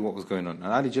tell Ali what was going on. And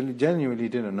Ali genuinely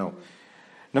didn't know.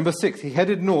 Number six, he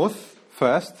headed north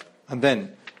first and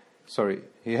then,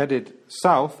 he headed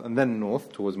south and then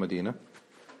north towards Medina.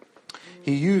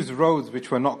 He used roads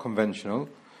which were not conventional.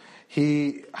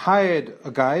 He hired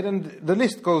a guide, and the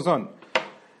list goes on.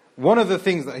 One of the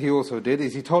things that he also did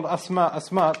is he told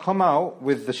Asma, come out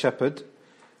with the shepherd,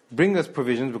 bring us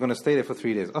provisions, we're going to stay there for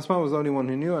 3 days. Asma was the only one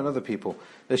who knew, and other people.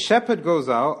 The shepherd goes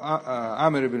out,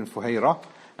 Amir ibn Fuhayrah,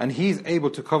 and he's able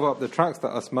to cover up the tracks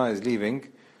that Asma is leaving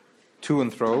to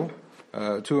and fro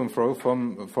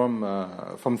from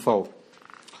Thawr.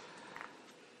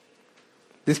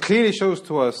 This clearly shows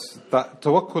to us that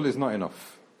tawakkul is not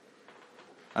enough.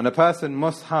 And a person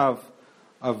must have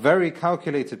a very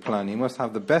calculated plan. He must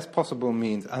have the best possible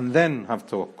means and then have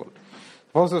tawakkul.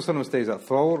 The Prophet ﷺ stays at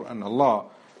Thawr and Allah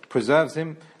preserves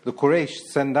him. The Quraysh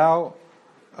send out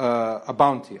a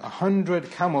bounty, 100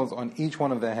 camels on each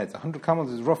one of their heads. 100 camels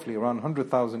is roughly around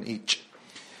 100,000 each.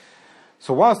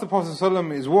 So whilst the Prophet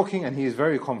ﷺ is walking and he is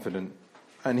very confident,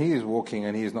 and he is walking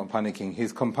and he is not panicking,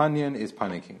 his companion is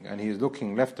panicking and he is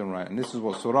looking left and right. And this is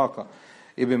what Suraka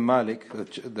Ibn Malik,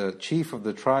 the chief of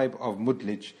the tribe of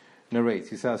Mudlij, narrates.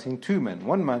 He says, in two men.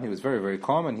 One man, he was very, very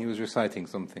calm and he was reciting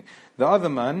something. The other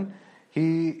man,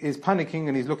 he is panicking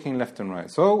and he's looking left and right.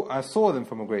 So I saw them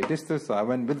from a great distance. So I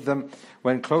went with them,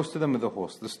 went close to them with the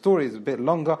horse. The story is a bit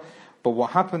longer, but what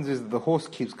happens is that the horse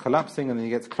keeps collapsing and then he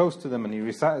gets close to them and he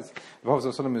recites. The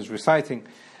Prophet ﷺ is reciting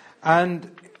and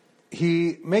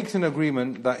he makes an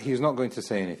agreement that he's not going to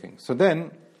say anything. So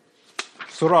then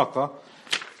Suraka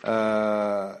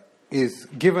is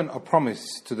given a promise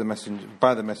to the messenger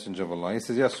by the Messenger of Allah. He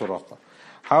says, yes, Suraka,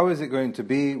 how is it going to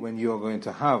be when you are going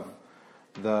to have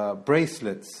the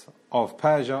bracelets of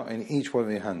Persia in each one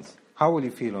of your hands? How will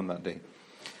you feel on that day?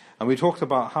 And we talked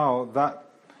about how that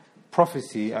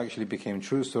prophecy actually became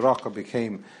true. Suraka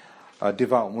became a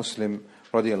devout Muslim,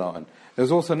 radiallahu anhu.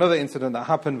 There's also another incident that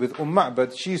happened with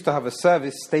Ma'bad. She used to have a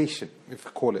service station, if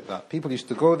you call it that. People used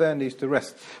to go there and they used to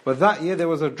rest. But that year there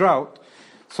was a drought,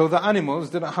 so the animals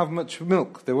didn't have much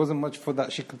milk. There wasn't much for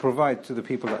that she could provide to the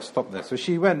people that stopped there. So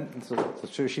she went,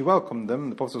 so she welcomed them,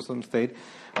 the Prophet ﷺ stayed,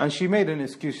 and she made an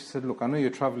excuse. She said, look, I know you're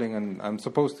traveling and I'm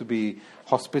supposed to be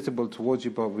hospitable towards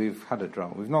you, but we've had a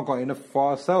drought. We've not got enough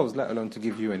for ourselves, let alone to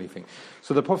give you anything.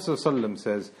 So the Prophet ﷺ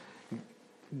says,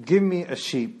 give me a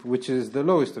sheep which is the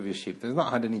lowest of your sheep. There's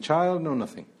not had any child, no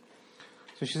nothing.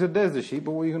 So she said, there's the sheep,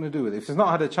 but what are you going to do with it? If it's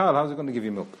not had a child, how's it going to give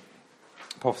you milk?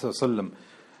 The Prophet ﷺ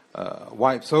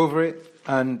wipes over it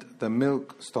and the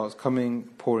milk starts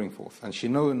pouring forth. And she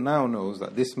now knows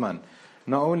that this man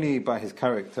not only by his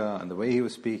character and the way he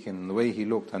was speaking and the way he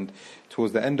looked, and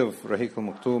towards the end of Rahiq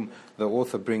al-Maktoum, the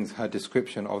author brings her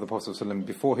description of the Prophet ﷺ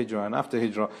before Hijrah and after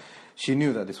Hijrah. She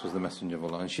knew that this was the Messenger of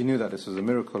Allah, and she knew that this was a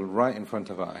miracle right in front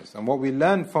of her eyes. And what we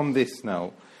learn from this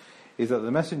now is that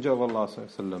the Messenger of Allah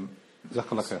ﷺ,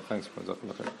 thanks,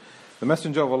 the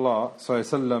Messenger of Allah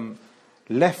ﷺ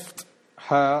left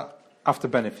her after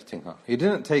benefiting her. He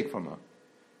didn't take from her.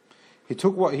 He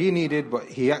took what he needed, but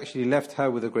he actually left her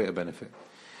with a greater benefit.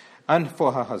 And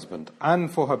for her husband,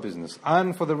 and for her business,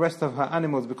 and for the rest of her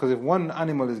animals, because if one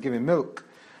animal is giving milk,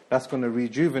 that's going to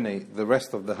rejuvenate the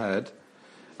rest of the herd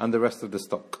and the rest of the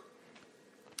stock.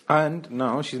 And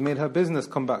now she's made her business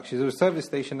come back. She's at a service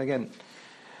station again.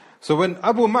 So when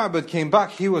Abu Ma'bad came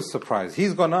back, he was surprised.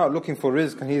 He's gone out looking for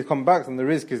rizq, and he's come back and the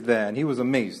rizq is there, and he was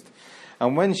amazed.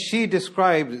 And when she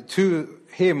described to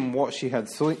him what she had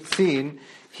seen,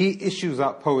 he issues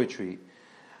out poetry.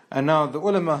 And now the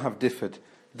ulama have differed.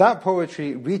 That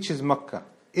poetry reaches Makkah.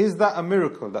 Is that a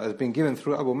miracle that has been given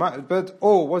through Abu Ma'bad,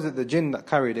 or was it the jinn that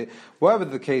carried it? Whatever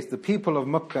the case, the people of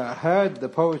Makkah heard the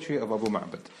poetry of Abu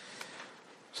Ma'bad.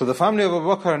 So the family of Abu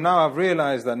Bakr now have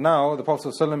realized that now the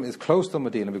Prophet ﷺ is close to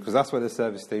Medina, because that's where the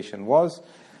service station was.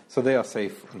 So they are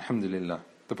safe, alhamdulillah.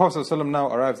 The Prophet ﷺ now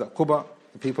arrives at Quba.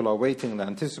 The people are waiting and they're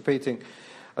anticipating.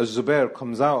 Az-Zubair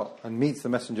comes out and meets the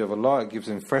Messenger of Allah, gives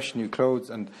him fresh new clothes,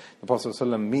 and the Prophet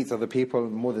ﷺ meets other people.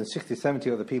 More than 60,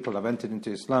 70 other people have entered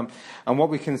into Islam. And what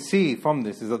we can see from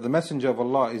this is that the Messenger of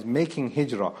Allah is making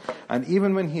hijrah. And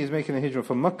even when he is making a hijrah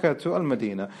from Mecca to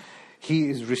al-Madinah, he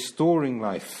is restoring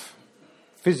life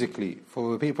physically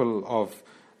for the people of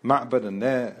Ma'bad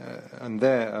and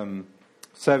their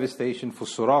service station, for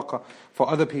Suraqa, for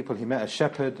other people. He met a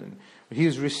shepherd, and he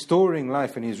is restoring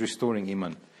life and he is restoring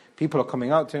iman. People are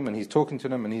coming out to him and he's talking to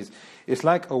them, and it's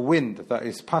like a wind that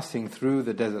is passing through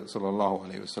the desert, sallallahu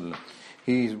alayhi wasallam.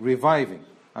 He's reviving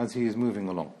as he is moving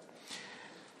along.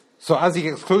 So as he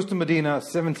gets close to Medina,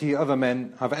 70 other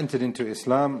men have entered into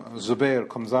Islam. Zubair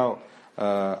comes out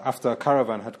after a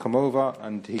caravan had come over,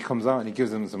 and he comes out and he gives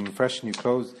them some fresh new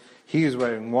clothes. He is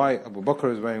wearing white, Abu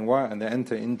Bakr is wearing white, and they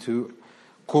enter into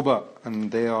Quba,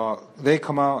 and they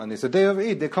come out, and it's a day of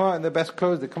Eid. They come out in their best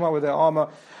clothes, they come out with their armor,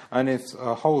 and it's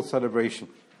a whole celebration.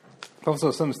 Prophet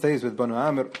ﷺ stays with Banu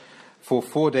Amir for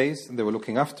 4 days, and they were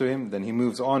looking after him. Then he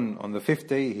moves on the 5th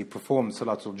day, he performs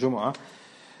Salatul Jum'ah,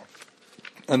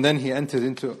 and then he enters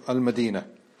into al-Madinah,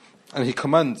 and he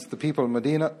commands the people of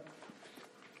Medina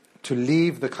to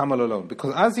leave the camel alone,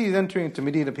 because as he's entering into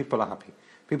Medina, people are happy.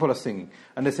 People are singing.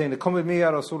 And they're saying, come with me, Ya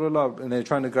Rasulullah. And they're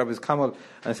trying to grab his camel.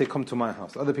 And they say, come to my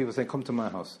house. Other people say, come to my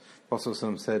house. Prophet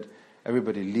ﷺ said,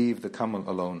 everybody leave the camel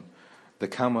alone. The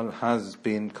camel has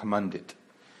been commanded.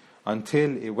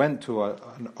 Until it went to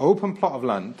an open plot of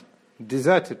land,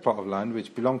 deserted plot of land,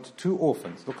 which belonged to 2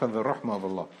 orphans. Look at the rahmah of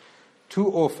Allah. 2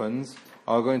 orphans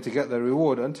are going to get their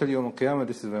reward until Yawm al-Qiyamah.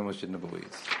 This is where Masjid Nabawi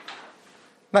is.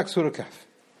 Like Surah Kahf.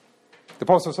 The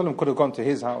Prophet ﷺ could have gone to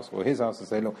his house or his house and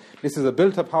say, look, this is a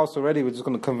built-up house already, we're just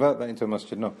going to convert that into a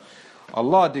masjid. No.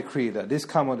 Allah decreed that this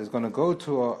camel is going to go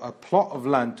to a plot of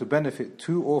land to benefit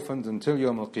 2 orphans until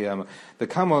Yawm al-Qiyamah. The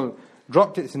camel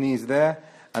dropped its knees there,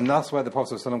 and that's where the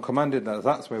Prophet ﷺ commanded that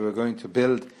that's where we're going to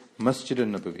build Masjid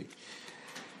al-Nabawi.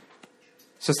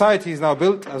 Society is now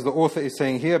built, as the author is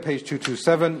saying here, page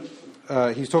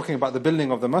 227. He's talking about the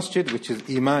building of the masjid, which is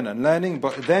iman and learning,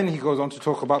 but then he goes on to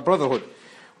talk about brotherhood,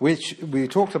 which we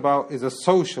talked about is a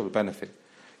social benefit,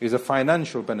 is a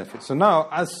financial benefit. So now,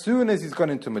 as soon as he's gone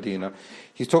into Medina,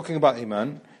 he's talking about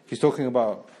iman, he's talking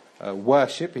about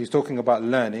worship, he's talking about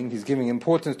learning, he's giving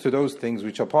importance to those things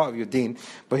which are part of your deen,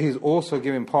 but he's also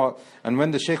giving part, and when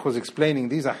the Shaykh was explaining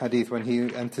these are hadith when he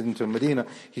entered into Medina,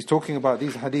 he's talking about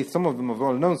these hadith, some of them are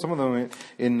well known, some of them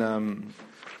in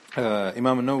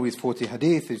Imam al-Nawawi's 40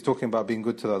 hadith. He's talking about being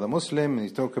good to the other Muslim, and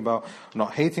he's talking about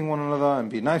not hating one another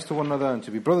and be nice to one another and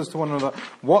to be brothers to one another.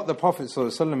 What the Prophet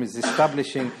ﷺ is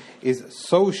establishing is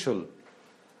social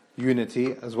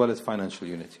unity as well as financial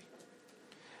unity.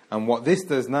 And what this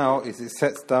does now is it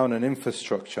sets down an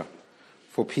infrastructure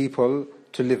for people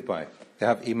to live by. They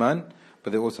have iman,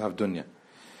 but they also have dunya.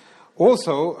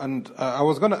 Also, and I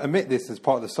was going to omit this as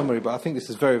part of the summary, but I think this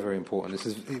is very, very important. This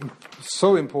is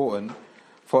so important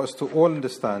for us to all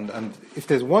understand, and if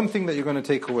there's one thing that you're going to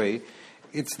take away,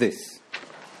 it's this.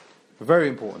 Very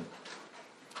important.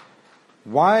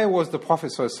 Why was the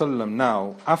Prophet ﷺ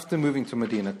now, after moving to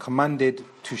Medina, commanded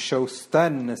to show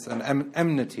sternness and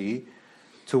enmity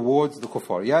towards the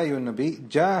kuffar? Ya ayyuhan nabi,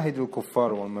 jahidul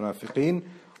kuffar wal munafiqeen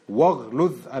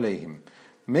waghludh alayhim.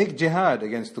 Make jihad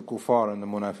against the kuffar and the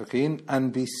munafiqeen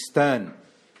and be stern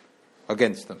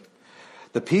against them.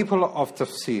 The people of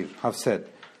tafsir have said,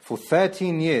 for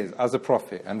 13 years as a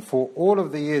prophet, and for all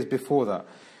of the years before that,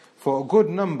 for a good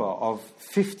number of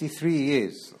 53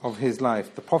 years of his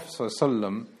life, the Prophet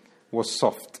ﷺ was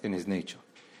soft in his nature.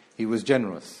 He was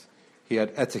generous. He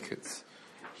had etiquettes.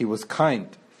 He was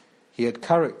kind. He had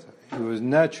character. He was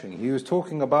nurturing. He was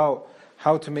talking about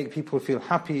how to make people feel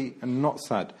happy and not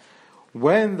sad.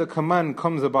 When the command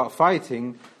comes about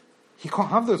fighting, he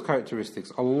can't have those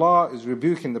characteristics. Allah is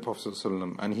rebuking the Prophet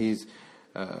ﷺ, and he's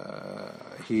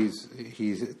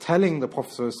telling the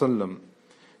Prophet ﷺ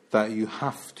that you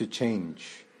have to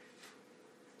change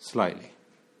slightly.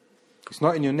 It's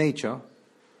not in your nature,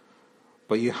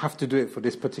 but you have to do it for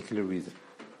this particular reason.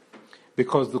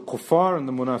 Because the kuffar and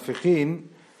the munafiqeen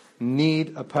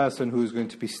need a person who is going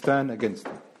to be stern against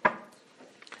them.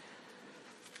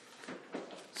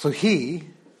 So he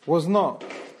was not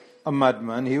a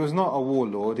madman, he was not a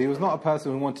warlord, he was not a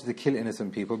person who wanted to kill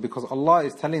innocent people, because Allah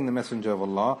is telling the Messenger of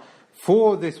Allah,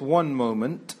 for this one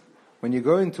moment, when you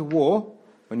go into war,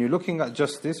 when you're looking at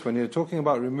justice, when you're talking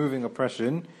about removing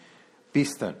oppression, be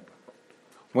stern.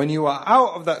 When you are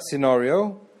out of that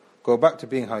scenario, go back to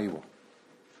being how you were.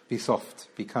 Be soft,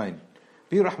 be kind,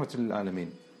 be rahmatul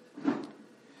alameen.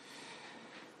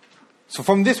 So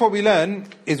from this what we learn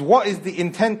is what is the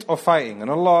intent of fighting.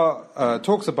 And Allah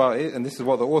talks about it, and this is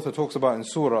what the author talks about in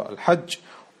Surah Al-Hajj.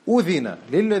 أُذِنَ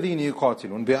لِلَّذِينَ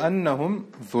يُقَاتِلُونَ بِأَنَّهُمْ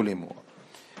ظُلِمُوا.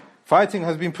 Fighting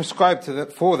has been prescribed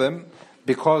for them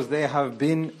because they have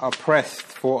been oppressed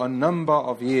for a number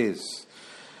of years.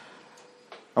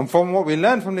 And from what we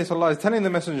learn from this, Allah is telling the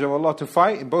Messenger of Allah to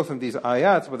fight in both of these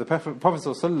ayats, but the Prophet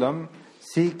ﷺ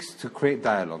seeks to create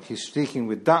dialogue. He's speaking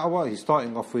with da'wah, he's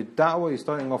starting off with da'wah, he's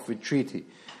starting off with treaty.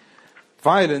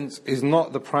 Violence is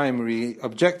not the primary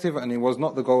objective, and it was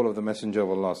not the goal of the Messenger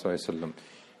of Allah ﷺ.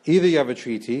 Either you have a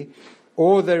treaty,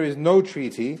 or there is no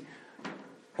treaty,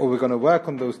 or we're going to work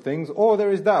on those things, or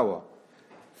there is da'wah.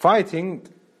 Fighting,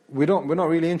 we're not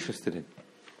really interested in.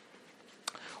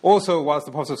 Also, whilst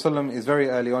the Prophet ﷺ is very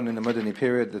early on in the Madani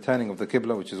period, the turning of the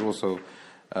Qibla, which is also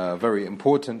very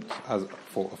important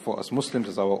for us Muslims,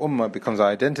 as our ummah becomes our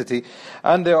identity.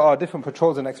 And there are different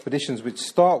patrols and expeditions which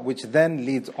then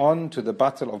leads on to the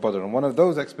Battle of Badr. And one of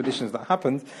those expeditions that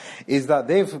happens is that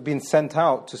they've been sent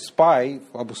out to spy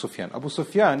for Abu Sufyan. Abu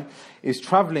Sufyan is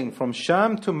traveling from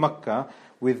Sham to Mecca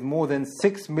with more than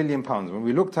 6 million pounds. When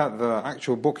we looked at the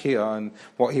actual book here and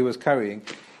what he was carrying,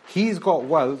 he's got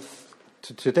wealth,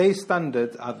 to today's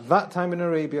standard, at that time in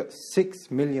Arabia,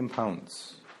 6 million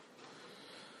pounds.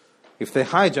 If they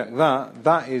hijack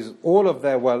that is all of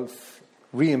their wealth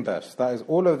reimbursed. That is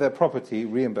all of their property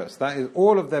reimbursed. That is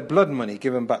all of their blood money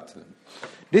given back to them.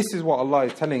 This is what Allah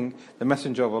is telling the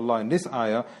Messenger of Allah in this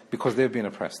ayah, because they've been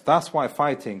oppressed. That's why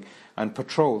fighting and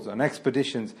patrols and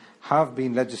expeditions have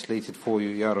been legislated for you,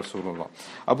 Ya Rasulullah.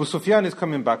 Abu Sufyan is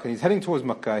coming back and he's heading towards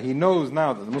Mecca. He knows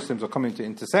now that the Muslims are coming to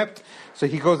intercept, so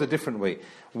he goes a different way.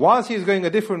 Whilst he is going a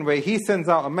different way, he sends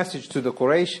out a message to the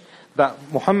Quraysh that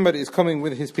Muhammad is coming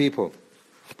with his people.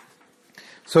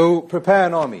 So prepare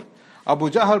an army. Abu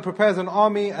Jahl prepares an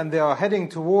army and they are heading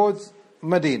towards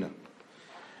Medina.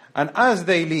 And as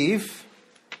they leave,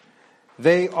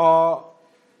 they are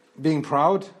being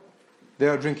proud, they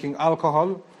are drinking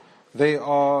alcohol, they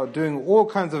are doing all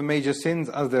kinds of major sins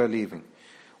as they are leaving.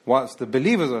 Whilst the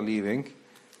believers are leaving,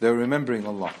 they are remembering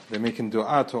Allah, they are making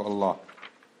dua to Allah.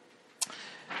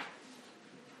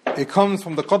 It comes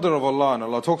from the qadr of Allah, and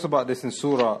Allah talks about this in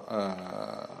Surah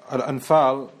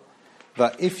Al-Anfal,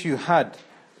 that if you had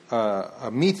a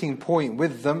meeting point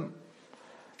with them,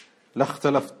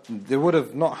 it would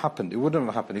have not happened. It wouldn't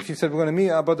have happened. If you said we're going to meet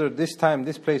at Badr this time,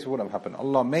 this place, it wouldn't have happened.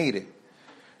 Allah made it.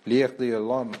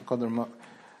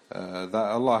 That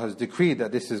Allah has decreed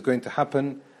that this is going to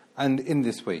happen, and in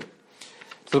this way.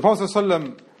 So the Prophet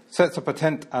ﷺ sets up a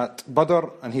tent at Badr,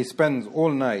 and he spends all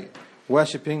night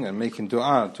worshipping and making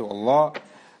dua to Allah.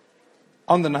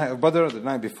 On the night of Badr, the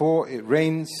night before, it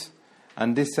rains,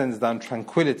 and this sends down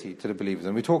tranquility to the believers.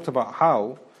 And we talked about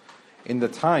how in the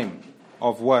time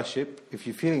of worship, if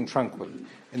you're feeling tranquil,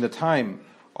 in the time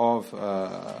of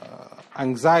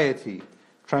anxiety,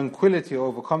 tranquility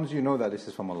overcomes you, know that this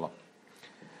is from Allah.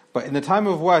 But in the time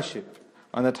of worship,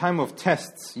 and the time of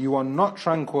tests, you are not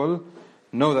tranquil,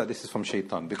 know that this is from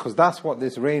shaitan. Because that's what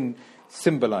this rain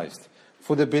symbolized.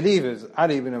 For the believers,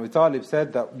 Ali ibn Abi Talib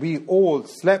said that we all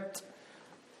slept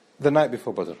the night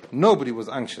before Badr. Nobody was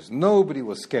anxious. Nobody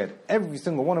was scared. Every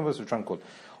single one of us was tranquil.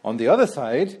 On the other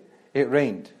side, it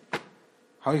rained.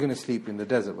 How are you going to sleep in the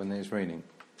desert when it's raining?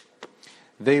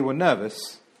 They were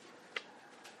nervous.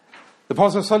 The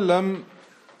Prophet ﷺ,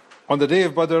 on the day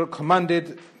of Badr,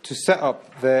 commanded to set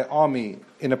up their army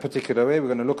in a particular way. We're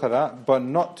going to look at that, but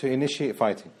not to initiate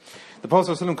fighting. The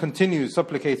Prophet ﷺ continues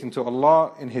supplicating to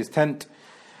Allah in his tent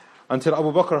until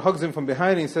Abu Bakr hugs him from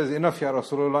behind and says, "Enough, Ya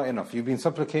Rasulullah, enough. You've been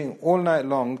supplicating all night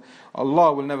long.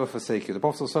 Allah will never forsake you." The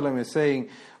Prophet ﷺ is saying,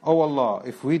 "Oh Allah,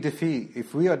 if we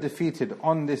are defeated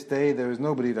on this day, there is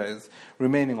nobody that is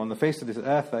remaining on the face of this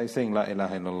earth that is saying La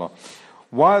ilaha illallah."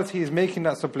 Whilst he is making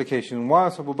that supplication,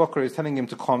 whilst Abu Bakr is telling him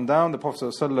to calm down, the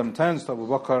Prophet ﷺ turns to Abu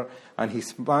Bakr and he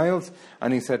smiles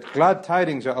and he said, "Glad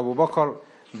tidings, Ya Abu Bakr,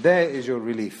 there is your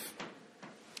relief."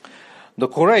 The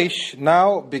Quraysh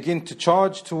now begin to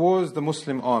charge towards the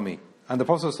Muslim army, and the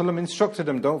Prophet ﷺ instructed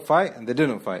them, "Don't fight," and they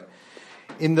didn't fight.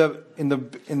 At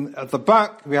the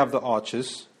back we have the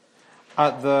archers.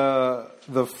 At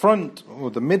the front or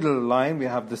the middle line we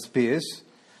have the spears,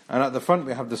 and at the front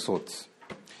we have the swords.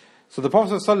 So the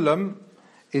Prophet ﷺ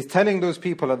is telling those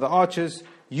people at the archers,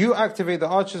 you activate the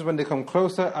archers when they come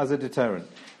closer as a deterrent.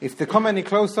 If they come any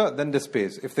closer, then the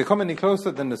spears. If they come any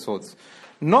closer, then the swords.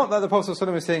 Not that the Prophet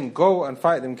ﷺ is saying, go and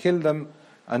fight them, kill them,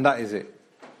 and that is it.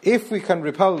 If we can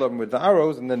repel them with the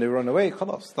arrows and then they run away,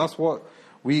 khalas,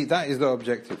 that is the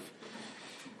objective.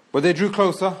 But they drew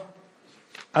closer,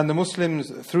 and the Muslims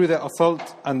threw their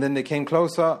assault, and then they came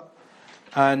closer,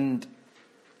 and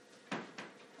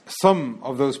some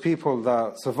of those people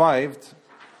that survived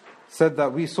said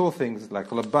that we saw things like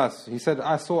Al-Abbas. He said,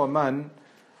 I saw a man,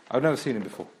 I've never seen him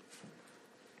before.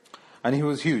 And he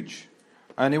was huge.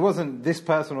 And it wasn't this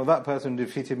person or that person who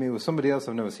defeated me, it was somebody else,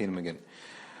 I've never seen him again.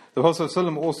 The Prophet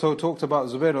ﷺ also talked about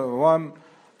Zubayr al-Awwam,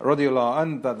 radiallahu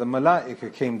anh, that the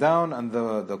malaika came down and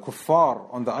the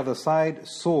kuffar on the other side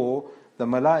saw the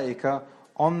malaika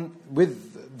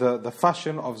with the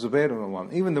fashion of Zubayr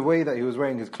al-Awwam. Even the way that he was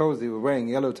wearing his clothes, they were wearing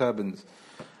yellow turbans.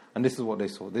 And this is what they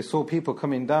saw. They saw people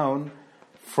coming down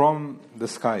from the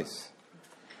skies.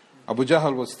 Abu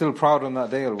Jahl was still proud on that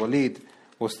day. Al-Walid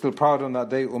was still proud on that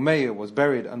day. Umayyah was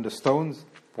buried under stones.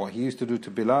 What he used to do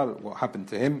to Bilal, what happened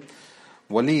to him.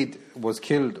 Walid was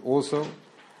killed also.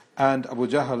 And Abu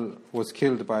Jahl was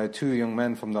killed by 2 young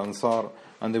men from the Ansar.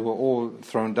 And they were all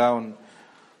thrown down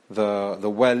the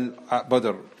well at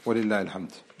Badr. Walillahi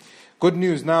alhamd. Good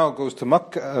news now goes to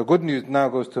Makkah. Good news now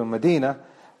goes to Medina.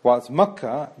 Whilst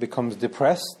Makkah becomes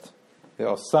depressed, they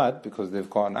are sad because they've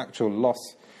got an actual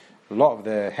loss. A lot of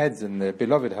their heads and their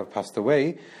beloved have passed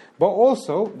away. But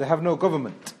also, they have no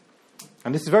government.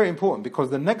 And this is very important because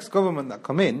the next government that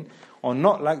come in are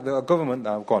not like the government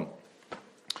that have gone.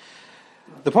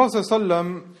 The Prophet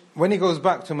ﷺ, when he goes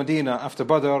back to Medina after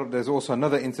Badr, there's also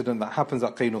another incident that happens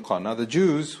at Qaynuqa. Now the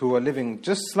Jews who were living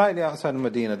just slightly outside of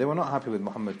Medina, they were not happy with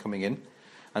Muhammad coming in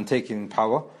and taking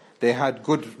power. They had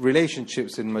good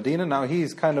relationships in Medina. Now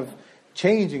he's kind of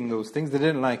changing those things. They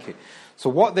didn't like it. So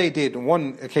what they did on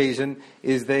one occasion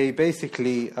is they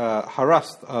basically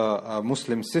harassed a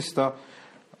Muslim sister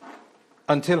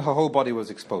until her whole body was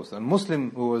exposed. A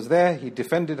Muslim who was there, he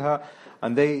defended her,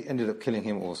 and they ended up killing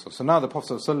him also. So now the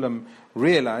Prophet ﷺ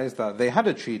realized that they had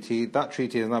a treaty. That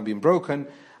treaty has now been broken,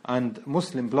 and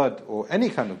Muslim blood, or any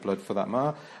kind of blood for that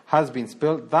matter, has been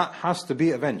spilled. That has to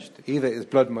be avenged. Either it's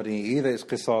blood money, either it's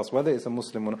qisas, whether it's a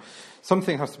Muslim or not.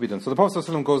 Something has to be done. So the Prophet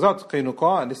ﷺ goes out to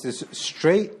Qaynuqa, and this is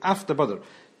straight after Badr.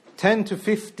 10 to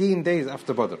 15 days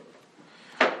after Badr.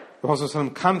 The Prophet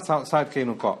ﷺ camps outside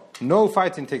Qaynuqa. No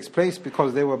fighting takes place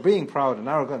because they were being proud and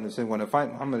arrogant. They said, we're going to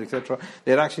fight Muhammad, etc.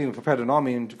 They had actually prepared an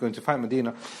army and going to fight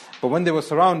Medina. But when they were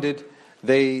surrounded,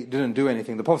 they didn't do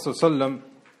anything. The Prophet ﷺ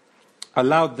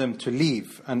allowed them to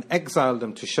leave and exiled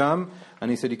them to Sham. And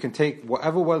he said, you can take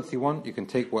whatever wealth you want. You can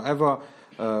take whatever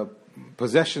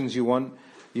possessions you want.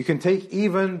 You can take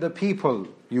even the people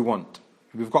you want.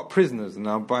 We've got prisoners.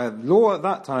 Now, by law at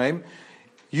that time,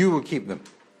 you will keep them.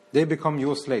 They become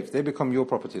your slaves. They become your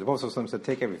property. The Prophet ﷺ said,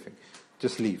 take everything.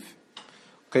 Just leave.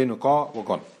 Qaynuqa, we're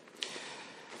gone.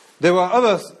 There were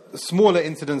other smaller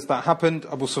incidents that happened.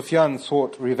 Abu Sufyan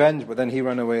sought revenge, but then he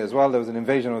ran away as well. There was an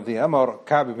invasion of the Amr.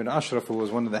 Ka'b ibn Ashraf, who was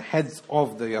one of the heads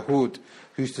of the Yahud,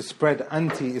 who used to spread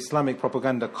anti-Islamic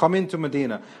propaganda, come into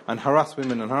Medina and harass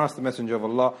women and harass the Messenger of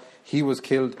Allah. He was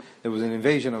killed. There was an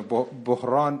invasion of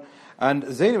Buhran. And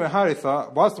Zaynab and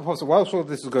Haritha, whilst all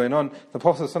this is going on, the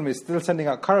Prophet ﷺ is still sending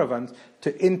out caravans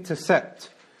to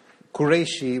intercept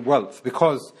Qurayshi wealth,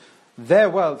 because their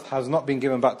wealth has not been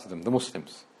given back to them, the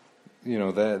Muslims. You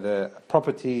know, their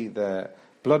property, their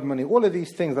blood money, all of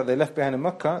these things that they left behind in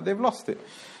Mecca, they've lost it.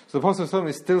 So the Prophet ﷺ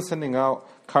is still sending out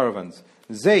caravans.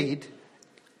 Zayd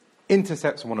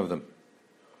intercepts one of them.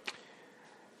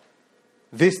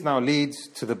 This now leads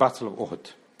to the Battle of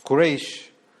Uhud. Quraysh,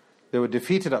 they were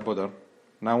defeated at Badr.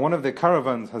 Now one of their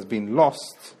caravans has been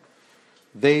lost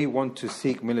they want to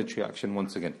seek military action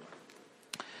once again.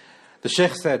 The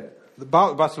Shaykh said, about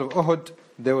the Battle of Uhud,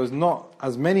 there was not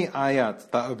as many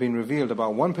ayat that have been revealed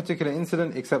about one particular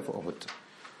incident except for Uhud.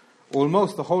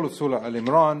 Almost the whole of Surah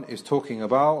Al-Imran is talking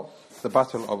about the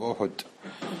Battle of Uhud.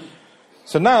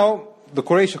 So now, the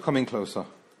Quraysh are coming closer.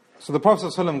 So the Prophet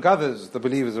ﷺ gathers the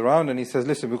believers around and he says,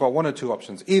 listen, we've got one or two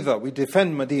options. Either we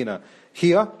defend Medina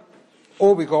here,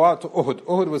 or we go out to Uhud.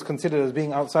 Uhud was considered as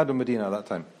being outside of Medina at that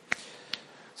time.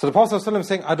 So the Prophet ﷺ is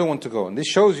saying, I don't want to go. And this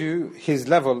shows you his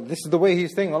level. This is the way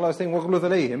he's saying. Allah is saying, وَغْلُظْ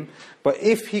عَلَيْهِمْ. But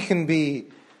if he can be,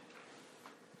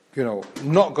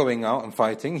 not going out and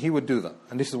fighting, he would do that.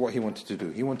 And this is what he wanted to do.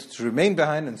 He wanted to remain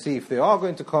behind and see if they are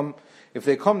going to come. If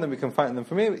they come, then we can fight them.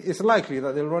 From here, it's likely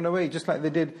that they'll run away, just like they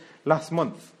did last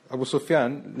month. Abu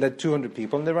Sufyan led 200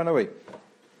 people and they ran away.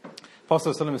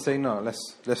 Prophet ﷺ is saying, no,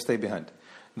 let's stay behind.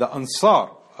 The Ansar,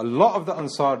 a lot of the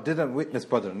Ansar didn't witness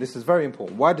Badr, and this is very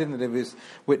important. Why didn't they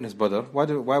witness Badr?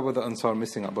 Why were the Ansar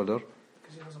missing at Badr?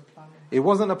 Because it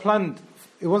wasn't planned.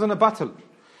 It wasn't a battle.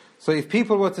 So if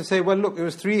people were to say, well look, it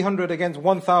was 300 against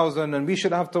 1,000 and we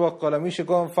should have tawakkul and we should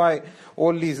go and fight,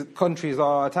 all these countries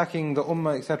are attacking the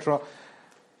Ummah, etc.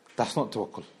 That's not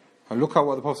tawakkul. And look at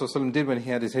what the Prophet ﷺ did when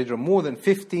he had his Hijrah. More than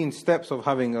 15 steps of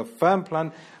having a firm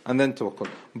plan and then tawakkul.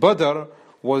 Badr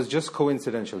was just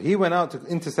coincidental. He went out to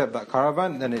intercept that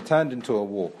caravan and it turned into a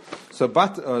war. So the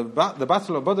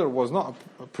Battle of Badr was not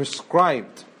a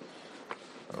prescribed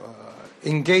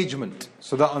engagement.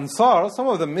 So the Ansar, some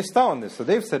of them missed out on this. So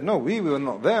they've said, no, we were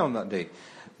not there on that day.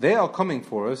 They are coming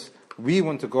for us. We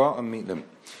want to go out and meet them.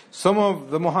 Some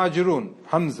of the Muhajirun,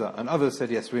 Hamza and others said,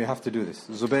 yes, we have to do this.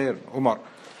 Zubair, Umar.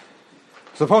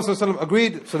 So the Prophet ﷺ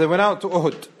agreed, so they went out to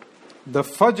Uhud. The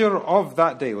Fajr of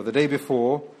that day, or the day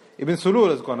before, Ibn Sulul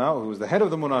has gone out, who was the head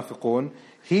of the Munafiqun.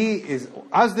 He is,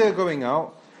 as they're going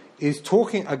out, is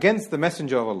talking against the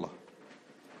Messenger of Allah.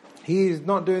 He is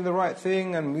not doing the right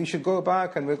thing, and we should go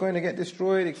back, and we're going to get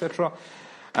destroyed, etc.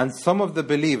 And some of the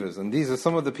believers, and these are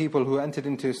some of the people who entered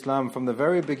into Islam from the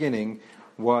very beginning,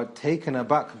 were taken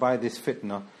aback by this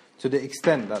fitna, to the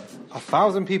extent that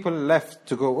 1,000 people left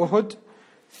to go Uhud,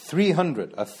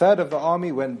 300, a third of the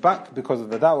army went back because of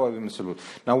the da'wah of Ibn Sulul.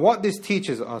 Now what this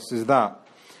teaches us is that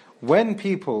when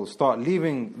people start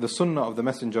leaving the sunnah of the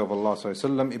Messenger of Allah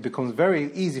ﷺ, it becomes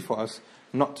very easy for us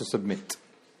not to submit.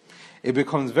 It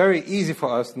becomes very easy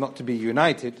for us not to be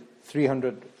united,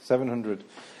 300, 700.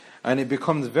 And it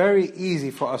becomes very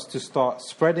easy for us to start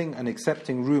spreading and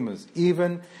accepting rumors,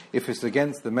 even if it's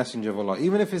against the Messenger of Allah,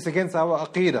 even if it's against our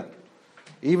aqeedah,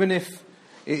 even if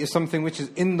it is something which is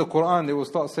in the Quran. They will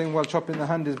start saying, well, chopping the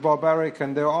hand is barbaric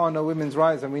and there are no women's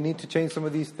rights and we need to change some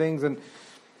of these things. And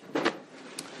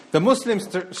the Muslim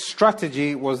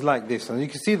strategy was like this. And you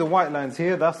can see the white lines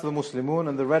here, that's the Muslimun,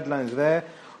 and the red lines there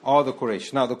are the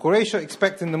Quraysh. Now the Quraysh are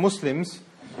expecting the Muslims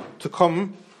to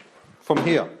come from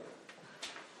here.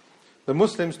 The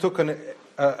Muslims took an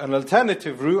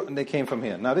alternative route and they came from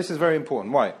here. Now this is very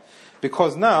important. Why?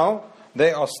 Because now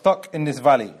they are stuck in this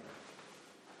valley.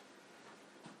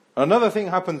 Another thing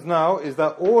happens now is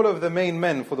that all of the main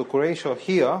men for the Quraysh are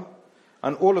here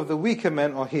and all of the weaker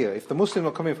men are here. If the Muslims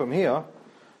are coming from here,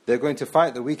 they're going to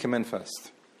fight the weaker men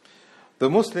first. The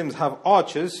Muslims have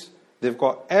archers, they've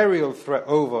got aerial threat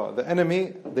over the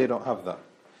enemy, they don't have that.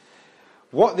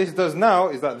 What this does now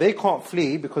is that they can't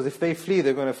flee, because if they flee,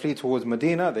 they're going to flee towards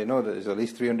Medina. They know that there's at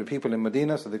least 300 people in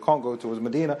Medina, so they can't go towards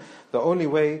Medina. The only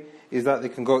way is that they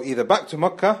can go either back to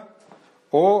Mecca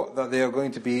or that they are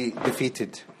going to be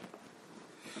defeated.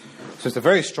 So it's a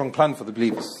very strong plan for the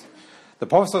believers. The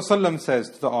Prophet ﷺ says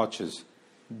to the archers,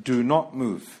 do not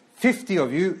move. 50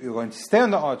 of you, you're going to stay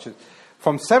on the archers.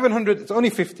 From 700, it's only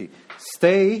 50.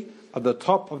 Stay at the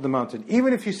top of the mountain.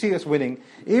 Even if you see us winning,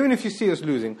 even if you see us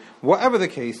losing, whatever the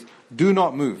case, do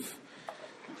not move.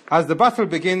 As the battle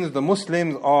begins, the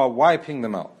Muslims are wiping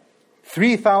them out.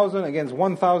 3,000 against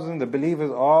 1,000, the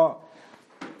believers are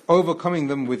overcoming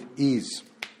them with ease.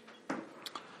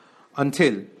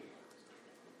 Until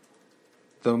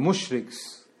the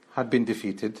mushriks had been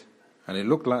defeated, and it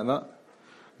looked like that.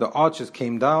 The archers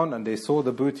came down and they saw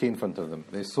the booty in front of them.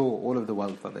 They saw all of the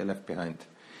wealth that they left behind.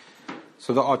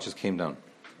 So the archers came down.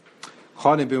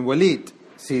 Khalid bin Walid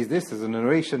sees this as a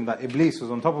narration that Iblis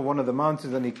was on top of one of the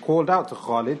mountains and he called out to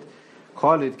Khalid.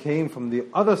 Khalid came from the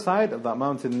other side of that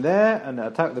mountain there and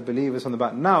attacked the believers from the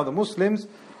back. Now the Muslims,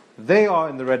 they are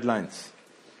in the red lines.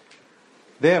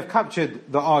 They have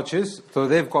captured the archers, so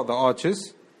they've got the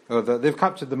archers. They've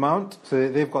captured the mount, so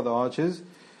they've got the archers.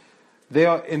 They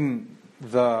are in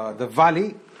the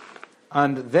valley,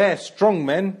 and their strong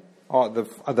men are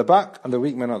at the back, and the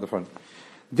weak men are at the front.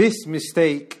 This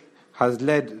mistake has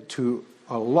led to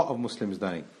a lot of Muslims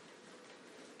dying.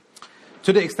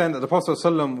 To the extent that the Prophet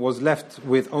ﷺ was left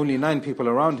with only 9 people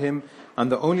around him,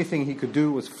 and the only thing he could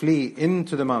do was flee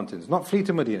into the mountains. Not flee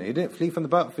to Medina. He didn't flee from the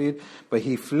battlefield, but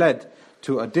he fled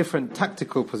to a different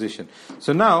tactical position.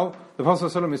 So now, the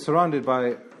Prophet ﷺ is surrounded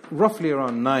by roughly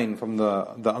around 9 from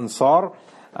the Ansar,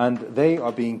 and they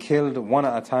are being killed one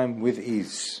at a time with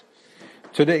ease.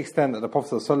 To the extent that the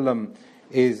Prophet ﷺ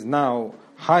is now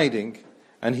hiding,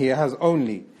 and he has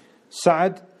only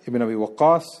Sa'ad ibn Abi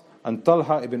Waqqas and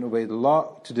Talha ibn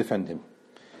Ubaydullah to defend him.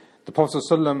 The Prophet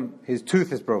ﷺ, his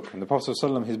tooth is broken. The Prophet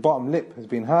ﷺ, his bottom lip has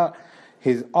been hurt.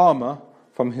 His armor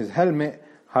from his helmet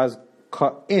has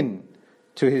cut in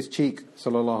to his cheek,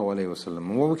 sallallahu alayhi wasallam.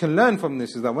 And what we can learn from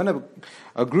this is that when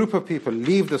a group of people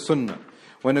leave the Sunnah,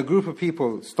 when a group of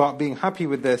people start being happy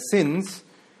with their sins,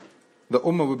 the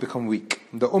Ummah will become weak.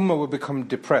 The Ummah will become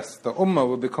depressed. The Ummah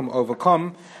will become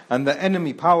overcome, and the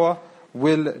enemy power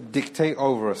will dictate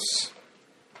over us.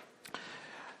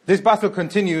 This battle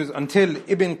continues until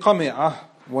Ibn Qami'ah,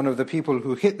 one of the people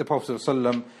who hit the Prophet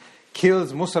ﷺ,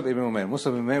 kills Mus'ab ibn Umair. Mus'ab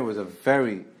ibn Umair was a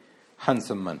very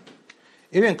handsome man.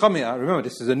 Ibn Qami'ah, remember,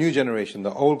 this is a new generation.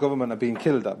 The old government are being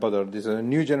killed at Badr. This is a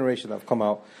new generation that have come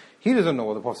out. He doesn't know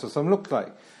what the Prophet ﷺ looked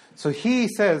like. So he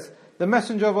says, the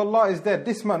Messenger of Allah is dead.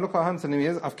 This man, look how handsome he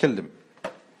is. I've killed him.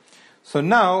 So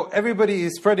now everybody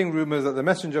is spreading rumors that the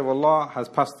Messenger of Allah has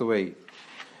passed away.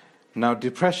 Now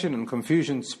depression and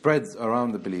confusion spreads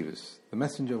around the believers. The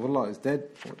Messenger of Allah is dead.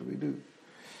 What do we do?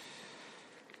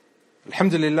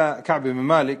 Alhamdulillah, Ka'b ibn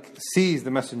Malik sees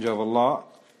the Messenger of Allah,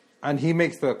 and he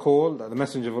makes the call that the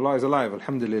Messenger of Allah is alive.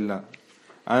 Alhamdulillah.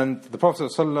 And the Prophet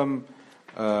ﷺ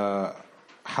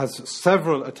has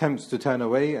several attempts to turn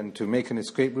away and to make an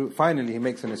escape route. Finally, he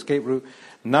makes an escape route.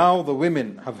 Now the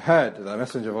women have heard that the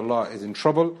Messenger of Allah is in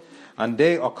trouble, and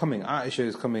they are coming. Aisha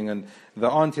is coming, and the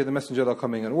auntie of the Messenger are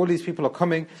coming, and all these people are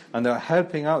coming, and they are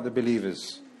helping out the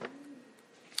believers.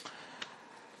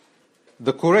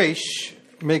 The Quraysh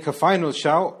make a final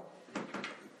shout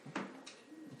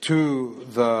to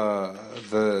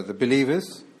the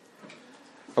believers.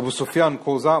 Abu Sufyan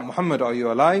calls out, Muhammad, are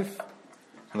you alive?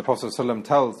 And the Prophet ﷺ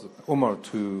tells Umar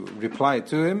to reply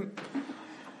to him.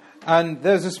 And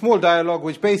there's a small dialogue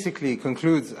which basically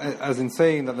concludes as in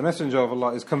saying that the Messenger of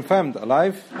Allah is confirmed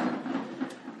alive,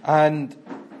 and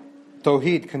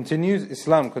Tawheed continues,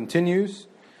 Islam continues.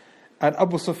 And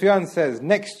Abu Sufyan says,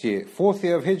 next year, 4th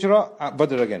year of Hijrah, at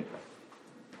Badr again.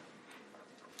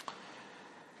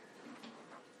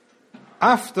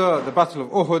 After the Battle of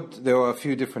Uhud, there were a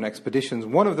few different expeditions.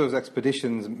 One of those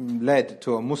expeditions led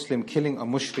to a Muslim killing a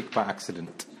mushrik by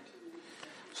accident.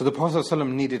 So the Prophet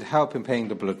ﷺ needed help in paying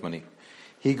the blood money.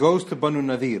 He goes to Banu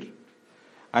Nadheer,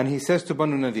 and he says to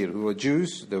Banu Nadheer, who were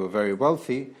Jews, they were very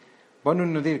wealthy, Banu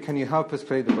Nadheer, can you help us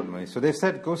pay the blood money? So they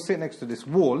said, go sit next to this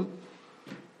wall,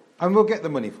 and we'll get the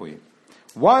money for you.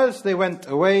 Whilst they went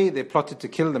away, they plotted to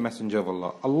kill the Messenger of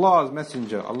Allah. Allah's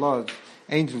Messenger, Allah's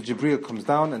Angel Jibreel comes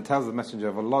down and tells the Messenger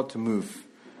of Allah to move,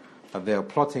 that they are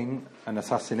plotting an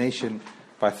assassination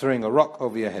by throwing a rock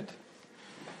over your head.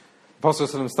 The Prophet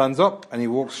ﷺ stands up and he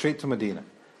walks straight to Medina.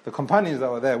 The companions that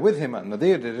were there with him at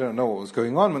Nadheer, they didn't know what was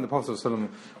going on. When the Prophet ﷺ,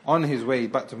 on his way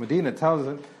back to Medina, tells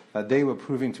them that they were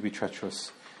proving to be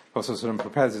treacherous. The Prophet ﷺ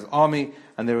prepares his army,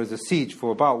 and there was a siege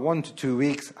for about 1 to 2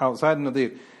 weeks outside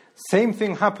Nadheer. Same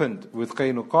thing happened with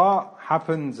Qaynuqa,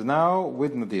 happens now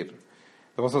with Nadheer.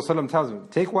 The Prophet ﷺ tells them,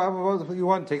 take whatever you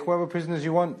want, take whatever prisoners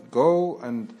you want, go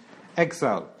and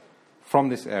exile from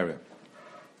this area.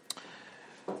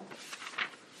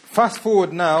 Fast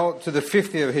forward now to the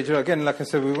 5th year of Hijrah. Again, like I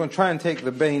said, we're going to try and take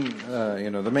the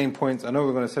main points. I know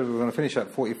we're going to finish at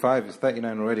 45. It's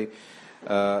 39 already.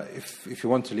 If you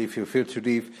want to leave, feel free to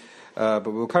leave. But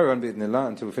we'll carry on bi'idhnillah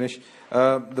until we finish.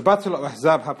 The Battle of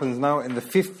al-Ahzab happens now in the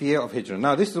 5th year of Hijrah.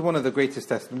 Now, this is one of the greatest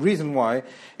tests. The reason why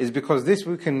is because this,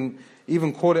 we can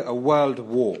even call it a world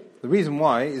war. The reason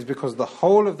why is because the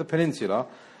whole of the peninsula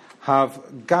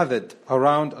have gathered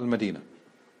around al-Madinah.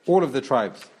 All of the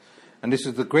tribes. And this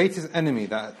is the greatest enemy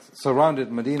that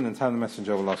surrounded Medina and the time of the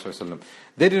Messenger of Allah ﷺ.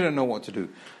 They didn't know what to do.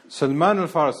 Salman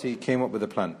al-Farsi came up with a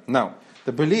plan. Now,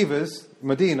 the believers,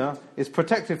 Medina, is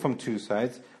protected from 2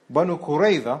 sides. Banu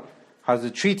Quraytha has a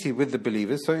treaty with the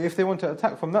believers, so if they want to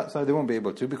attack from that side, they won't be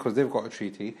able to because they've got a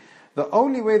treaty. The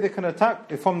only way they can attack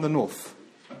is from the north.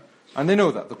 And they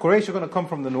know that. The Quraysh are going to come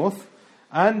from the north,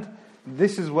 and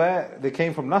this is where they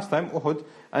came from last time, Uhud,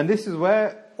 and this is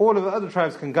where all of the other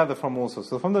tribes can gather from also.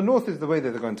 So from the north is the way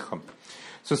that they're going to come.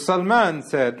 So Salman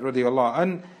said, radiyallahu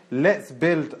anh, let's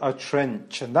build a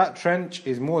trench. And that trench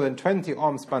is more than 20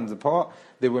 arm spans apart.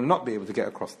 They will not be able to get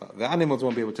across that. The animals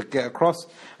won't be able to get across.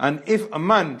 And if a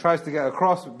man tries to get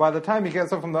across, by the time he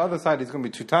gets up from the other side, he's going to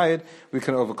be too tired. We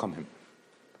can overcome him.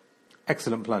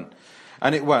 Excellent plan.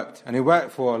 And it worked. And it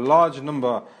worked for a large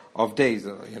number of days.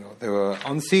 They were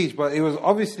on siege. But it was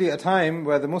obviously a time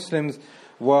where the Muslims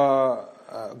were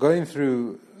going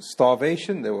through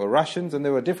starvation. There were rations and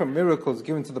there were different miracles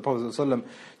given to the Prophet ﷺ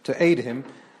to aid him.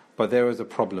 But there was a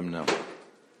problem now.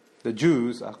 The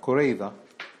Jews, al-Quraytha,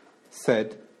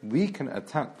 said, we can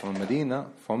attack al-Madinah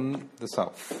from the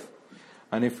south.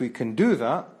 And if we can do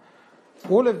that,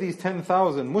 all of these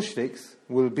 10,000 mushriks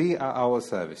will be at our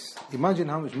service. Imagine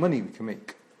how much money we can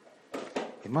make.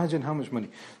 Imagine how much money.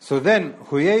 So then,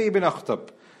 Huyay ibn Akhtab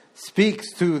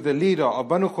speaks to the leader of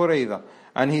Banu Quraytha,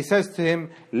 and he says to him,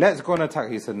 let's go and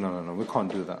attack. He said, no, we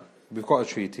can't do that. We've got a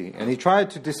treaty. And he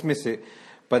tried to dismiss it,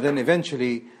 but then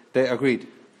eventually they agreed.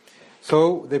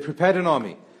 So they prepared an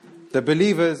army. The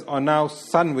believers are now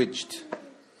sandwiched.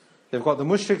 They've got the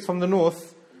mushriks from the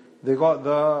north. They've got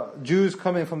the Jews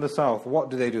coming from the south. What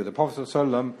do? The Prophet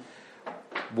ﷺ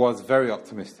was very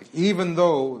optimistic. Even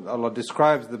though Allah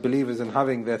describes the believers in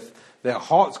having their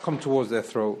hearts come towards their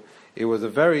throat, it was a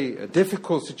very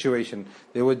difficult situation.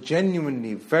 They were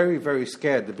genuinely very, very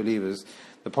scared, the believers.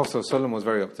 The Prophet ﷺ was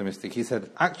very optimistic. He said,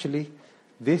 actually,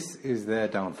 this is their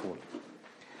downfall.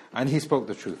 And he spoke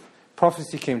the truth.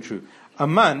 Prophecy came true. A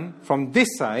man from this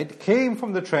side came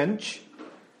from the trench,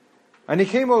 and he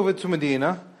came over to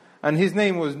Medina, and his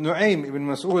name was Nu'aym ibn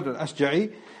Mas'ud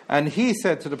al-Ashja'i, and he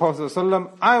said to the Prophet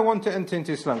ﷺ, I want to enter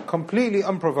into Islam, completely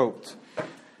unprovoked.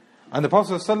 And the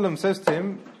Prophet ﷺ says to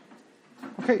him,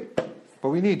 okay, but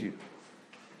we need you.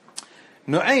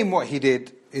 Nu'aym, what he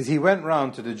did is he went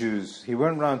round to the Jews, he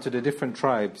went round to the different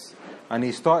tribes, and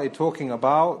he started talking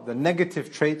about the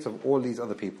negative traits of all these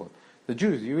other people. The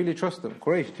Jews, do you really trust them?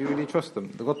 Quraysh, do you really trust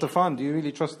them? The Ghatafan, do you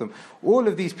really trust them? All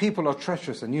of these people are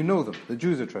treacherous, and you know them. The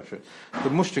Jews are treacherous. The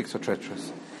mushriks are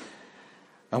treacherous.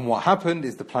 And what happened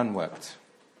is the plan worked.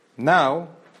 Now,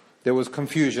 there was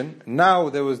confusion. Now,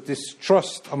 there was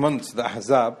distrust amongst the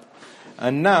Ahzab.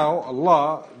 And now,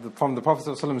 Allah, from the Prophet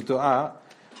ﷺ's dua,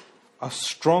 a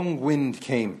strong wind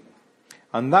came.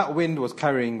 And that wind was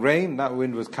carrying rain. That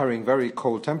wind was carrying very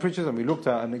cold temperatures. And we looked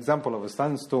at an example of a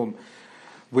sandstorm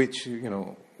which,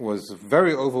 was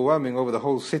very overwhelming over the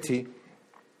whole city.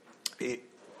 It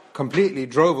completely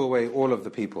drove away all of the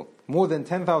people. More than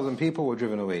 10,000 people were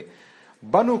driven away.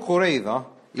 Banu Quraytha,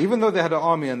 even though they had an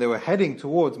army and they were heading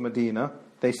towards Medina,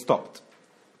 they stopped.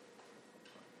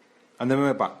 And then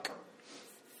went back.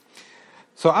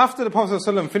 So after the Prophet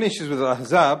ﷺ finishes with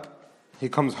al-Ahzab, he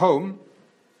comes home,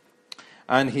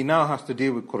 and he now has to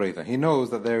deal with Quraytha. He knows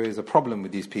that there is a problem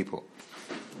with these people.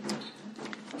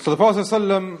 So the Prophet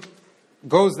ﷺ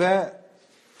goes there,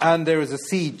 and there is a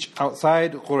siege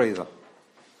outside Quraytha.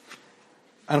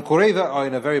 And Quraytha are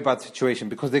in a very bad situation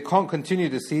because they can't continue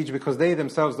the siege because they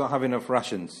themselves don't have enough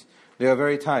rations. They are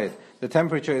very tired. The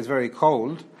temperature is very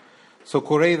cold. So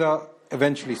Quraytha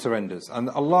eventually surrenders. And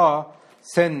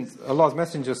Allah's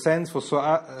messenger sends for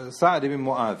Sa'd ibn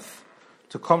Mu'adh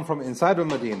to come from inside of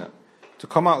Medina, to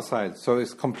come outside. So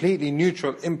it's completely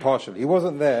neutral, impartial. He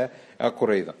wasn't there at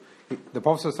Quraytha. The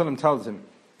Prophet ﷺ tells him,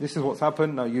 this is what's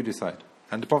happened, now you decide.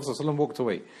 And the Prophet ﷺ walked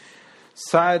away.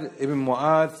 Sa'd ibn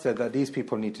Mu'adh said that these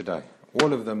people need to die.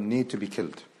 All of them need to be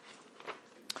killed.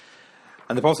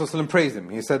 And the Prophet ﷺ praised him.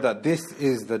 He said that this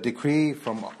is the decree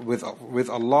with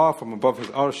Allah from above His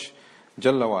Arsh,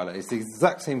 Jalla wa'ala. It's the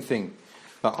exact same thing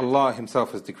that Allah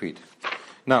Himself has decreed.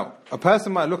 Now, a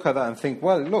person might look at that and think,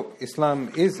 well, look,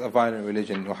 Islam is a violent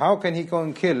religion. How can he go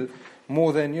and kill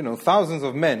more than, thousands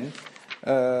of men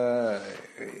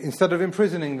instead of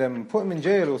imprisoning them, put them in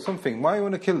jail or something? Why do you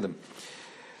want to kill them?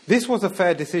 This was a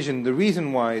fair decision. The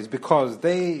reason why is because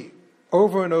they,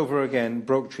 over and over again,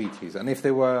 broke treaties. And if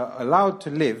they were allowed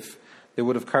to live, they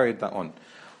would have carried that on.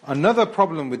 Another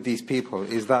problem with these people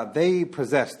is that they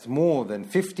possessed more than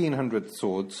 1,500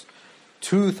 swords,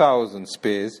 2,000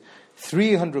 spears,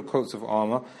 300 coats of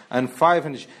armor, and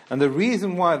 500... And the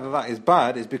reason why that is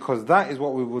bad is because that is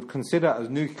what we would consider as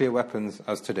nuclear weapons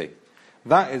as today.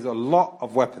 That is a lot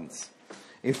of weapons.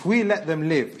 If we let them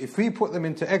live, if we put them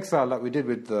into exile like we did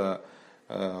with the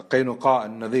Qaynuqa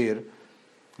and al-Nadheer,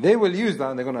 they will use that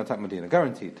and they're going to attack Medina,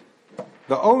 guaranteed.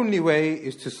 The only way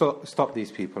is to stop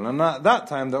these people. And at that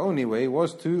time, the only way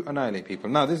was to annihilate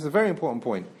people. Now, this is a very important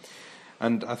point.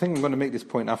 And I think I'm going to make this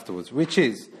point afterwards, which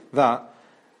is that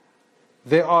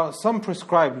there are some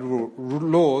prescribed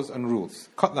laws and rules.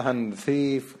 Cut the hand of the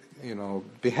thief,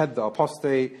 behead the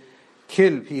apostate,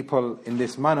 kill people in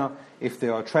this manner if they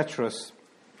are treacherous.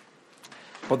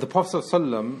 But the Prophet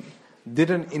ﷺ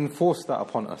didn't enforce that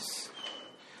upon us.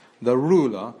 The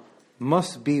ruler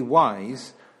must be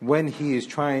wise when he is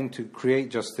trying to create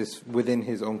justice within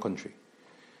his own country.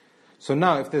 So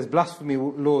now if there's blasphemy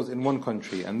laws in one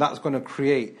country, and that's going to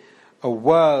create a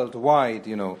worldwide,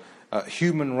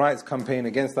 human rights campaign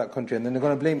against that country, and then they're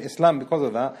going to blame Islam because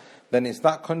of that, then it's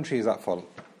that country is at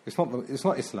fault. It's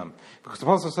not Islam. Because the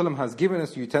Prophet ﷺ has given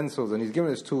us utensils and he's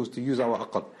given us tools to use our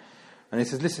aql. And he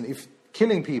says, listen, if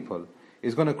killing people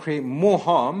is going to create more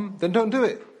harm, then don't do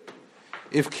it.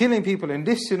 If killing people in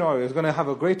this scenario is going to have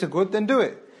a greater good, then do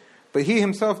it. But he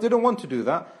himself didn't want to do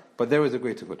that, but there is a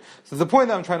greater good. So the point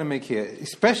that I'm trying to make here,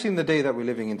 especially in the day that we're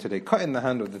living in today, cutting the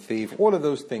hand of the thief, all of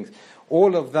those things,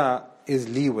 all of that is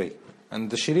leeway. And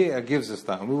the Sharia gives us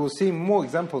that. And we will see more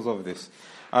examples of this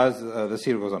as the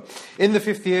seerah goes on. In the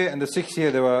 5th year and the 6th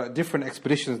year, there were different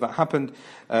expeditions that happened.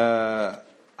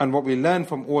 And what we learn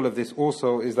from all of this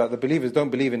also is that the believers don't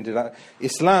believe in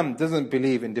Islam doesn't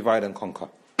believe in divide and conquer.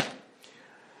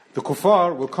 The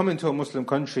kuffar will come into a Muslim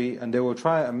country and they will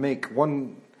try and make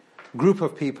one group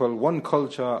of people, one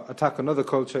culture, attack another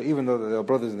culture, even though they are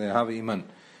brothers and they have iman.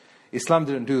 Islam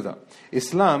didn't do that.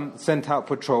 Islam sent out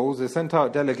patrols, they sent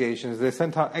out delegations, they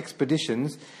sent out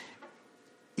expeditions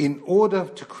in order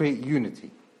to create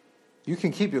unity. You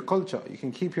can keep your culture, you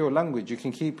can keep your language, you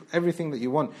can keep everything that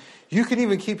you want. You can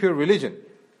even keep your religion.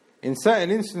 In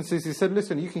certain instances, he said,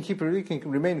 listen, you can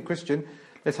remain Christian,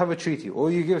 let's have a treaty,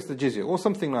 or you give us the jizya, or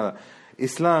something like that.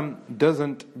 Islam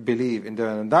doesn't believe in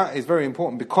that, and that is very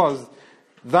important because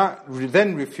that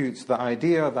then refutes the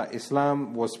idea that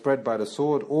Islam was spread by the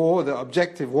sword, or the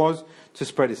objective was to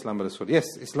spread Islam by the sword. Yes,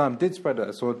 Islam did spread by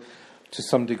the sword to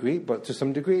some degree, but to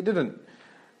some degree it didn't.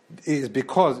 It is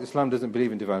because Islam doesn't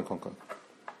believe in divide and conquer.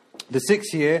 The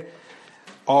 6th year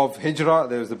of Hijrah,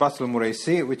 there was the Battle of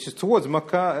al-Muraysi, which is towards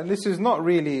Makkah, and this is not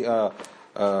really a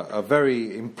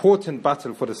very important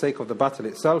battle for the sake of the battle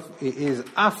itself. It is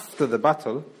after the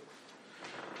battle,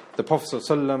 the Prophet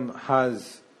ﷺ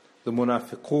has the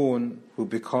munafiqun who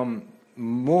become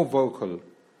more vocal,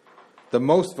 the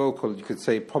most vocal, you could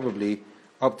say, probably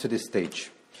up to this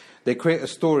stage. They create a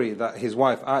story that his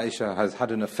wife Aisha has had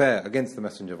an affair against the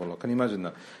Messenger of Allah. Can you imagine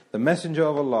that? The Messenger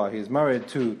of Allah, he is married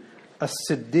to a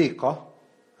Siddiqah,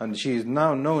 and she is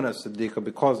now known as Siddiqah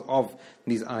because of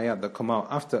these ayat that come out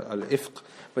after al-Ifq.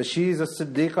 But she is a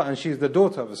Siddiqah and she is the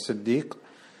daughter of a Siddiq.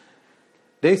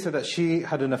 They said that she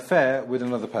had an affair with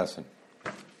another person.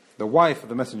 The wife of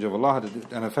the Messenger of Allah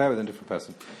had an affair with a different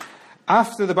person.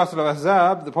 After the Battle of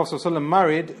al-Ahzab, the Prophet ﷺ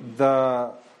married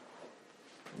the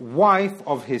wife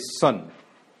of his son.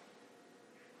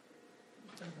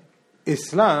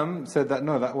 Islam said that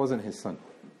no, that wasn't his son.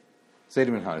 Zayd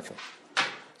ibn Haritha.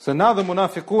 So now the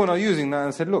munafiqun are using that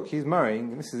and said, look, he's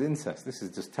marrying, this is incest, this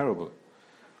is just terrible.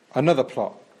 Another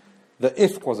plot. The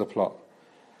ifk was a plot.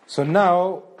 So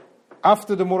now,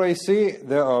 after the Muraysi,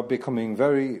 they are becoming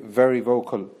very, very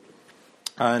vocal.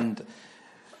 And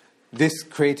this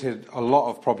created a lot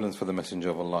of problems for the Messenger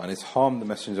of Allah, and it's harmed the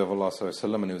Messenger of Allah ﷺ,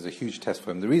 and it was a huge test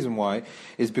for him. The reason why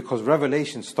is because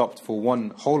revelation stopped for one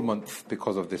whole month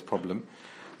because of this problem.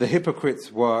 The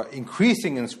hypocrites were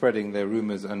increasing and spreading their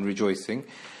rumors and rejoicing,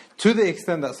 to the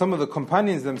extent that some of the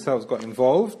companions themselves got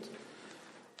involved,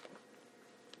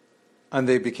 and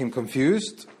they became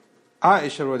confused.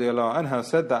 Aisha radiallahu anha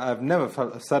said that I've never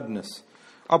felt a sadness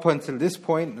up until this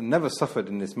point, and never suffered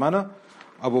in this manner.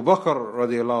 Abu Bakr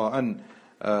radiallahu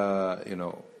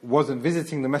anh, wasn't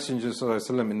visiting the Messenger sallallahu alaihi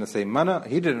wasallam in the same manner.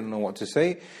 He didn't know what to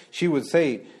say. She would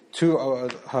say to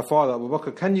her father Abu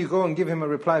Bakr, can you go and give him a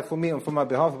reply for me and for my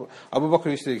behalf? Abu Bakr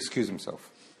used to excuse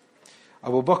himself.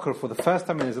 Abu Bakr, for the first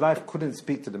time in his life, couldn't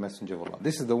speak to the Messenger of Allah.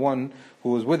 This is the one who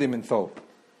was with him in Thawr.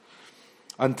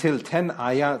 Until 10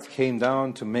 ayat came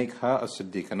down to make her a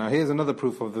Siddiqah. Now here's another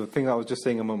proof of the thing I was just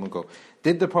saying a moment ago.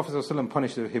 Did the Prophet ﷺ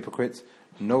punish the hypocrites?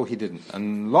 No, he didn't.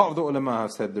 And a lot of the ulama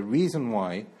have said the reason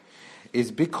why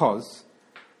is because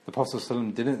the Prophet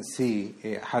ﷺ didn't see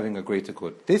it having a greater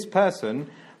good. This person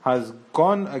has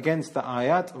gone against the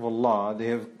ayat of Allah. They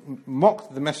have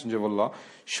mocked the Messenger of Allah.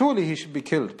 Surely he should be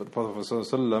killed. But the Prophet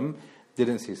ﷺ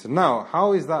didn't see. So now,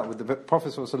 how is that with the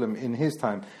Prophet ﷺ in his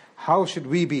time? How should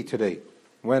we be today,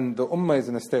 when the ummah is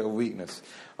in a state of weakness?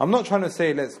 I'm not trying to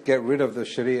say let's get rid of the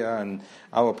sharia and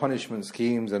our punishment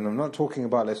schemes, and I'm not talking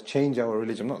about let's change our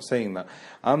religion. I'm not saying that.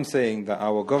 I'm saying that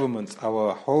our governments,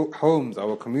 our homes,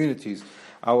 our communities,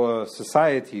 our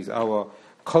societies, our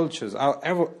cultures,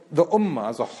 the ummah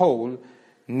as a whole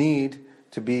need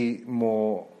to be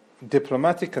more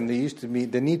diplomatic, and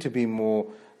they need to be more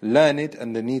learned,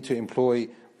 and they need to employ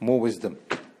more wisdom.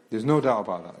 There's no doubt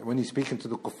about that. When you're speaking to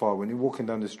the kuffar, when you're walking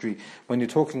down the street, when you're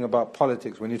talking about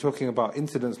politics, when you're talking about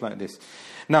incidents like this.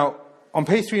 Now, on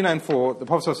page 394, the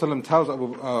Prophet ﷺ tells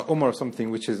Umar something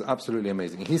which is absolutely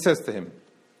amazing. He says to him,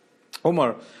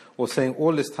 Umar was saying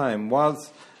all this time,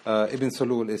 whilst Ibn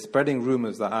Salul is spreading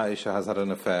rumors that Aisha has had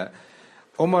an affair,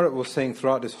 Umar was saying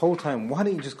throughout this whole time, why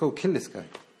don't you just go kill this guy?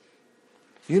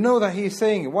 You know that he's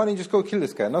saying it, why don't you just go kill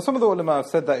this guy? Now some of the ulama have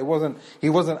said that he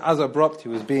wasn't as abrupt, he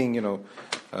was being,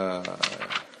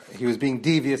 he was being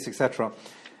devious, etc.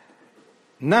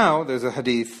 Now there's a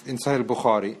hadith in Sahih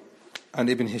al-Bukhari and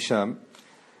Ibn Hisham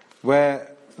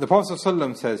where the Prophet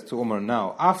ﷺ says to Umar,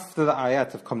 now after the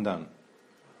ayat have come down,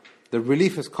 the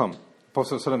relief has come, the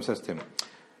Prophet ﷺ says to him,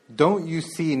 don't you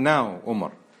see now,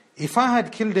 Umar, if I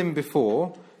had killed him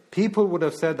before, people would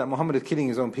have said that Muhammad is killing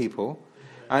his own people,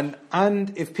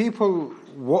 and if people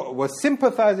were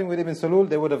sympathizing with Ibn Salul,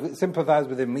 they would have sympathized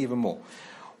with him even more.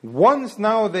 Once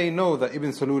now they know that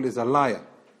Ibn Salul is a liar,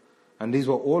 and these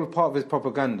were all part of his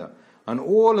propaganda, and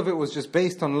all of it was just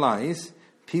based on lies,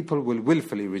 people will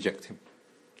willfully reject him.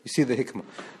 You see the hikmah.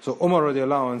 So Umar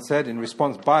radiallahu anh said in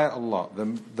response, by Allah,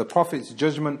 the Prophet's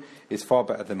judgment is far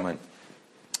better than mine.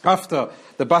 After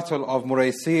the battle of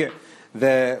Muraysi,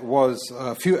 there was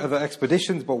a few other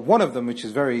expeditions, but one of them which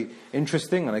is very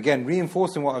interesting, and again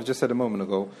reinforcing what I've just said a moment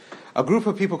ago, a group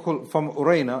of people from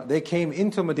Urayna, they came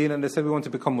into Medina and they said, we want to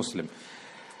become Muslim.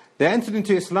 They entered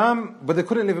into Islam, but they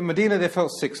couldn't live in Medina, they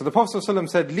felt sick. So the Prophet ﷺ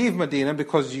said, leave Medina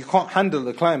because you can't handle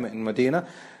the climate in Medina.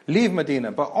 Leave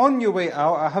Medina, but on your way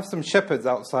out, I have some shepherds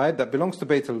outside that belongs to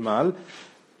Bayt al-Mal.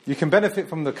 You can benefit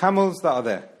from the camels that are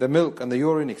there, the milk and the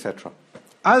urine, etc.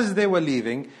 As they were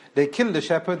leaving, they killed the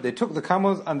shepherd, they took the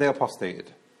camels, and they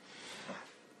apostated.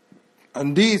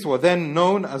 And these were then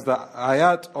known as the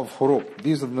ayat of hurub.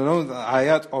 These are known as the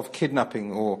ayat of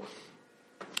kidnapping or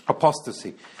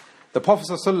apostasy. The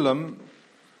Prophet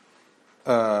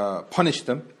ﷺ punished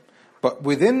them, but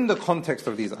within the context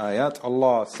of these ayat,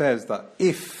 Allah says that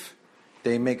if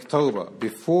they make tawbah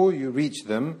before you reach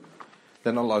them,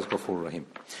 then Allah is Ghafur Rahim.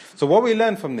 So what we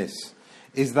learn from this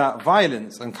is that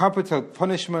violence and capital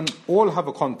punishment all have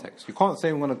a context. You can't say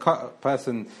I'm going to cut a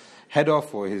person's head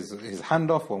off or his hand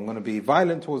off, or I'm going to be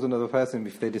violent towards another person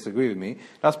if they disagree with me.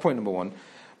 That's point number one.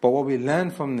 But what we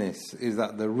learn from this is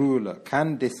that the ruler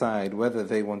can decide whether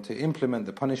they want to implement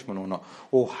the punishment or not,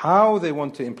 or how they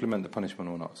want to implement the punishment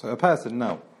or not. So a person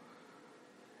now,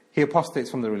 he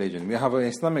apostates from the religion. We have an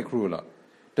Islamic ruler.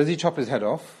 Does he chop his head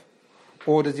off,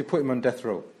 or does he put him on death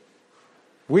row?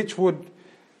 Which would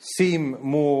seem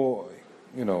more,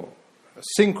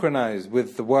 synchronized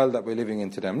with the world that we're living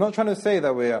in today? I'm not trying to say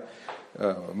that we are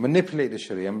manipulate the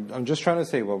Sharia. I'm just trying to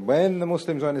say, well, when the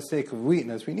Muslims are in a state of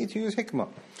weakness, we need to use hikmah.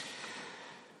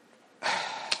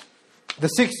 The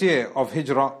 6th year of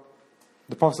Hijrah,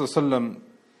 the Prophet ﷺ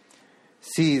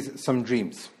sees some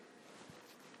dreams.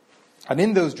 And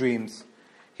in those dreams,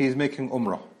 he is making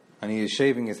umrah, and he is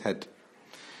shaving his head.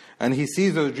 And he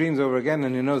sees those dreams over again,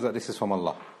 and he knows that this is from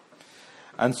Allah.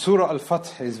 And Surah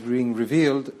Al-Fath is being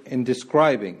revealed in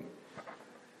describing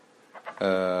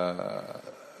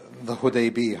the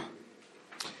Hudaybiyah.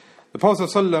 The Prophet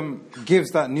ﷺ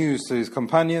gives that news to his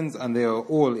companions, and they are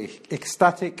all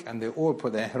ecstatic, and they all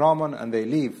put their ihram on, and they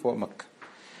leave for Makkah.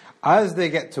 As they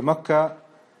get to Makkah,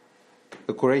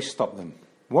 the Quraysh stop them.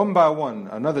 One by one,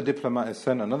 another diplomat is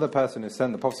sent, another person is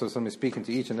sent. The Prophet ﷺ is speaking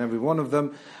to each and every one of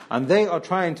them, and they are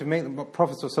trying to make the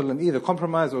Prophet ﷺ either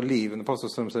compromise or leave. And the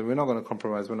Prophet ﷺ said, we're not going to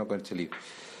compromise, we're not going to leave.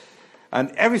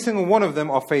 And every single one of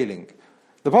them are failing.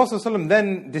 The Prophet ﷺ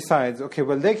then decides, okay,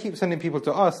 well, they keep sending people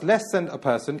to us, let's send a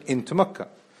person into Makkah.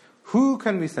 Who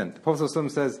can we send? The Prophet ﷺ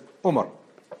says, Umar.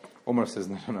 Umar says,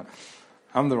 no,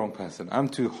 I'm the wrong person. I'm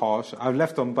too harsh. I've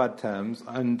left on bad terms,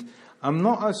 and I'm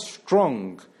not as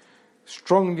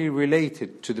strongly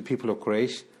related to the people of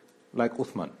Quraysh like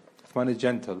Uthman. Uthman is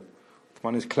gentle.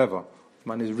 Uthman is clever.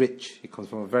 Uthman is rich. He comes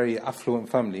from a very affluent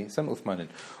family. Send Uthman in.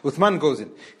 Uthman goes in.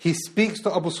 He speaks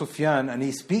to Abu Sufyan, and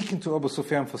he's speaking to Abu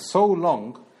Sufyan for so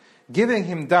long, giving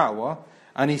him da'wah,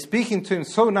 and he's speaking to him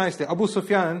so nicely. Abu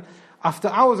Sufyan, after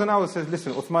hours and hours, says,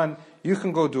 listen, Uthman, you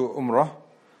can go do Umrah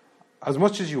as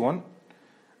much as you want,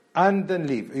 and then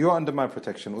leave. You're under my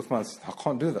protection. Uthman says, I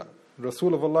can't do that.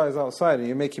 Rasul of Allah is outside, and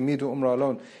you're making me do Umrah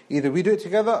alone. Either we do it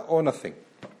together or nothing.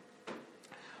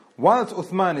 Whilst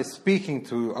Uthman is speaking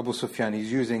to Abu Sufyan,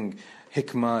 he's using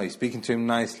hikmah, he's speaking to him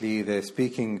nicely, they're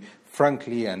speaking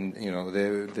frankly, and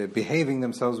they're behaving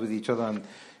themselves with each other, and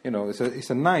it's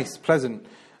a nice, pleasant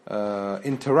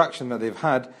interaction that they've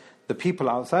had. The people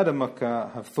outside of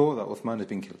Makkah have thought that Uthman has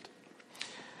been killed.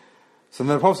 So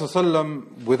then the Prophet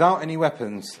ﷺ, without any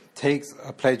weapons, takes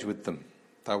a pledge with them.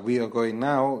 that we are going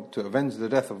now to avenge the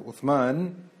death of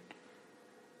Uthman,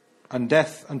 and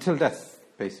death until death,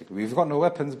 basically. We've got no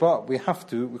weapons, but we can't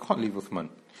leave Uthman.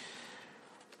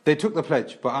 They took the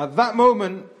pledge, but at that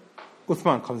moment,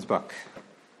 Uthman comes back.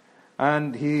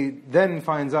 And he then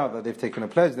finds out that they've taken a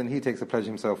pledge, then he takes a pledge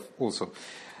himself also.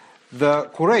 The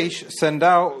Quraysh send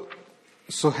out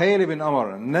Suhail ibn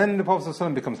Amr, and then the Prophet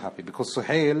ﷺ becomes happy, because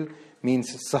Suhail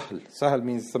means sahl. Sahl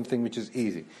means something which is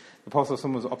easy. The Prophet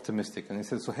ﷺ was optimistic, and he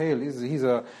said,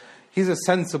 Suhail, he's a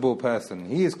sensible person.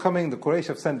 He is coming, the Quraysh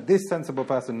have sent this sensible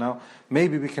person now,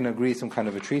 maybe we can agree some kind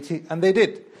of a treaty. And they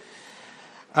did.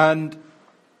 And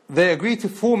they agreed to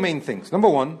 4 main things. Number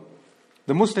 1,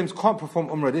 the Muslims can't perform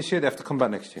Umrah this year, they have to come back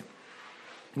next year.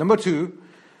 Number 2,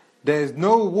 there is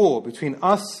no war between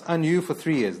us and you for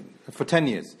 10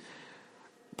 years.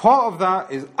 Part of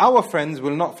that is our friends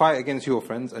will not fight against your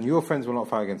friends, and your friends will not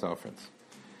fight against our friends.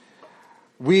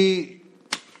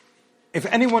 If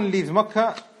anyone leaves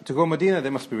Makkah to go Medina,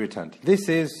 they must be returned. This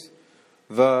is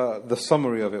the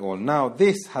summary of it all. Now,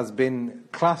 this has been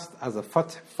classed as a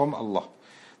fath from Allah.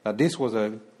 That this was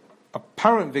an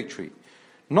apparent victory.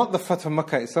 Not the fath of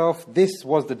Makkah itself. This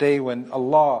was the day when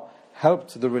Allah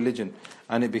helped the religion,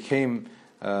 and it became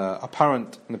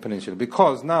apparent in the peninsula.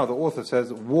 Because now the author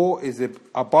says, war is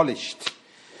abolished.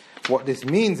 What this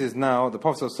means is now the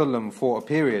Prophet ﷺ, for a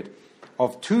period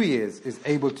of 2 years, is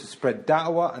able to spread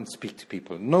da'wah and speak to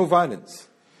people. No violence.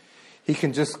 He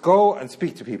can just go and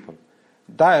speak to people.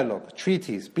 Dialogue,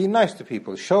 treaties, be nice to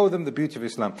people, show them the beauty of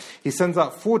Islam. He sends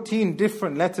out 14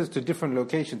 different letters to different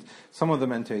locations. Some of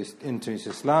them enter into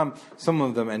Islam, some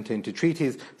of them enter into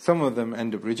treaties, some of them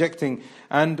end up rejecting.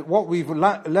 And what we've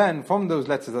learned from those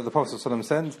letters that the Prophet ﷺ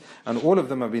sends, and all of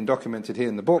them have been documented here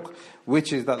in the book,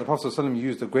 which is that the Prophet ﷺ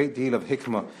used a great deal of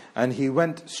hikmah, and he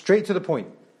went straight to the point.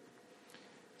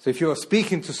 So if you are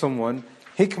speaking to someone,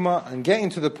 hikmah and getting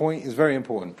to the point is very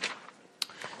important.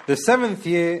 The 7th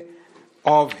year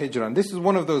of Hijrah, and this is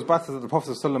one of those battles that the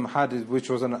Prophet ﷺ had, which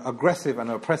was an aggressive and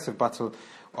oppressive battle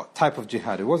type of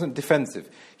jihad. It wasn't defensive.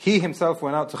 He himself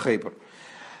went out to Khaybar.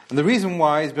 And the reason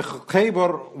why is because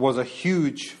Khaybar was a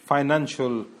huge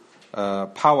financial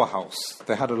powerhouse.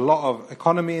 They had a lot of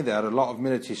economy, they had a lot of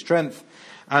military strength,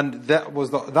 and that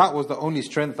was the only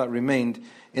strength that remained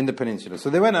in the peninsula. So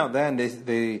they went out there and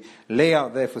they lay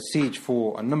out there for siege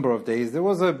for a number of days. There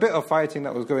was a bit of fighting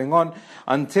that was going on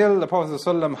until the Prophet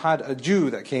ﷺ had a Jew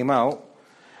that came out,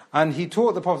 and he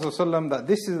taught the Prophet ﷺ that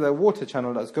this is their water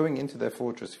channel that's going into their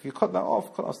fortress. If you cut that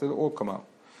off, they'll all come out.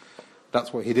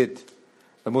 That's what he did.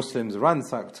 The Muslims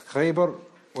ransacked Khaybar,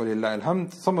 walillahi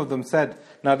alhamd. Some of them said,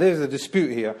 now there's a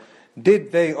dispute here,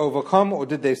 did they overcome or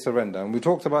did they surrender? And we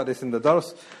talked about this in the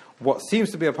dars. What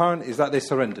seems to be apparent is that they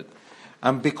surrendered.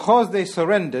 And because they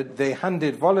surrendered, they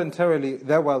handed voluntarily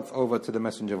their wealth over to the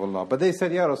Messenger of Allah. But they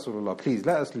said, Ya Rasulullah, please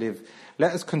let us live,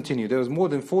 let us continue. There was more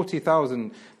than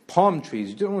 40,000 palm trees.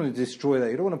 You don't want to destroy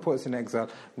that, you don't want to put us in exile.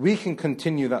 We can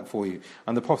continue that for you.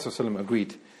 And the Prophet ﷺ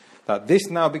agreed that this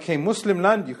now became Muslim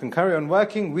land, you can carry on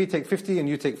working, we take 50 and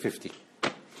you take 50.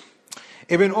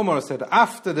 Ibn Umar said,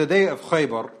 after the day of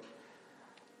Khaybar,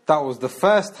 that was the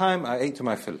first time I ate to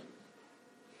my fill.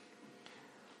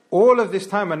 All of this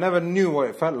time I never knew what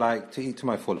it felt like to eat to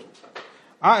my full.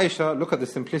 Aisha, look at the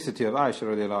simplicity of Aisha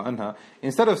radiallahu anha.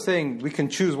 Instead of saying we can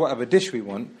choose whatever dish we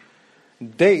want,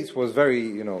 dates was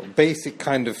very, basic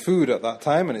kind of food at that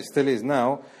time, and it still is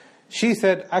now. She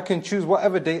said, I can choose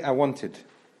whatever date I wanted.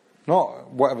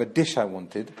 Not whatever dish I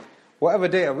wanted. Whatever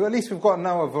date, at least we've got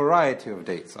now a variety of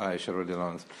dates, Aisha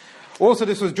radiallahu anha. Also,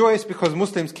 this was joyous because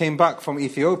Muslims came back from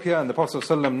Ethiopia, and the Prophet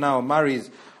ﷺ now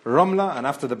marries Ramla, and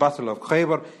after the battle of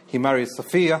Khaybar, he marries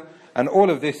Safiya, and all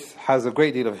of this has a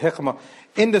great deal of hikmah.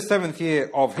 In the 7th year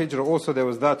of Hijrah also there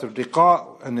was that of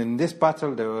Riqa, and in this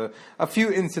battle there were a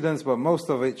few incidents, but most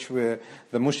of which were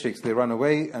the mushriks, they ran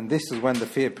away, and this is when the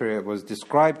fear period was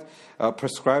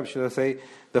prescribed, should I say.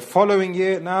 The following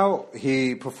year now,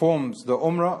 he performs the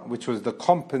Umrah, which was the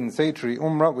compensatory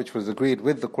Umrah, which was agreed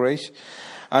with the Quraysh,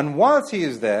 and whilst he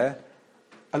is there,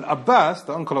 Al-Abbas,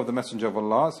 the uncle of the Messenger of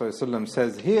Allah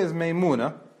says, here's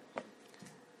Maymuna,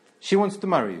 she wants to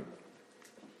marry you.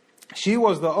 She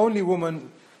was the only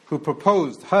woman who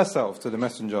proposed herself to the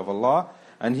Messenger of Allah,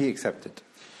 and he accepted.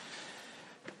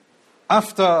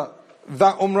 After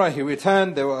that Umrah, he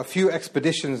returned. There were a few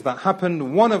expeditions that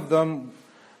happened. One of them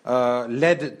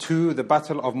led to the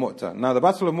Battle of Mu'tah. Now the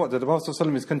Battle of Mu'tah, the Prophet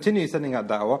ﷺ is continually sending out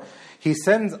da'wah. He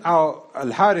sends out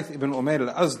Al-Harith ibn Umayr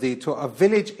al-Azdi to a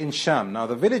village in Sham. Now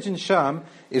the village in Sham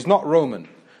is not Roman.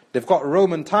 They've got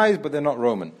Roman ties, but they're not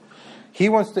Roman. He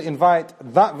wants to invite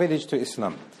that village to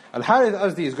Islam. Al-Harith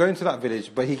al-Azdi is going to that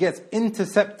village, but he gets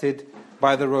intercepted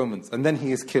by the Romans, and then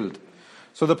he is killed.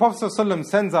 So the Prophet ﷺ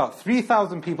sends out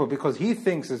 3,000 people because he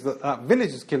thinks is that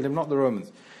village has killed him, not the Romans.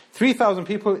 3,000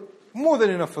 people, more than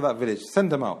enough for that village.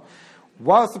 Send them out.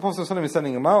 Whilst the Prophet ﷺ is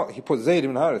sending them out, he puts Zayd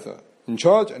ibn Haritha in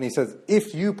charge, and he says,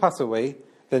 if you pass away,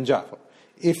 then Ja'far.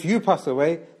 If you pass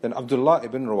away, then Abdullah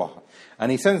ibn Rawaha.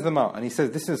 And he sends them out, and he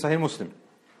says, this is Sahih Muslim.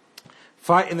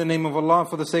 Fight in the name of Allah,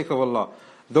 for the sake of Allah.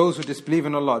 Those who disbelieve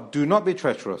in Allah, do not be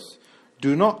treacherous.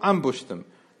 Do not ambush them.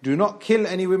 Do not kill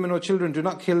any women or children. Do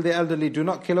not kill the elderly. Do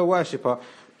not kill a worshipper.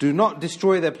 Do not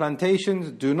destroy their plantations.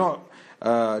 Do not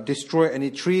destroy any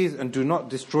trees. And do not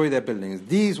destroy their buildings.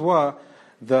 These were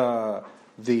the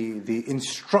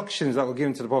instructions that were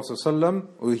given to the Prophet ﷺ,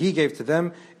 or he gave to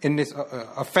them in this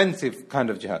offensive kind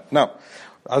of jihad. Now,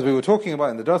 as we were talking about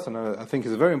in the dars, and I think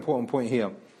it's a very important point here,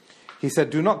 he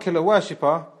said, do not kill a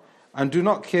worshipper and do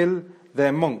not kill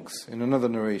their monks, in another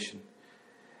narration.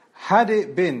 Had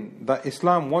it been that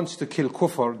Islam wants to kill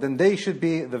kufr, then they should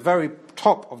be the very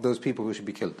top of those people who should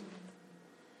be killed.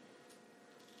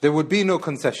 There would be no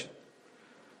concession.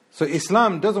 So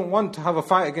Islam doesn't want to have a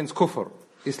fight against kufr.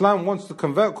 Islam wants to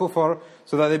convert kufr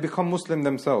so that they become Muslim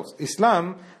themselves.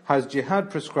 Islam has jihad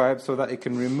prescribed so that it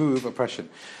can remove oppression.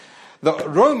 The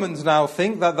Romans now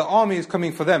think that the army is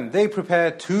coming for them. They prepare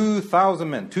 2,000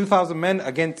 men. 2,000 men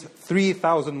against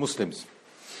 3,000 Muslims.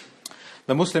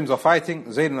 The Muslims are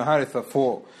fighting. Zayd ibn Haritha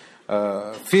fought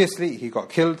fiercely. He got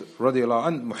killed. Radiallahu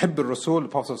anh. Muhibb al-Rasul, the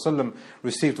Prophet ﷺ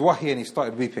received wahi and he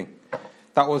started weeping.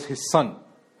 That was his son,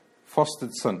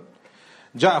 fostered son.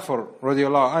 Ja'far,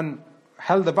 radiallahu anh,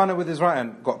 held the banner with his right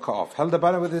hand, got cut off. Held the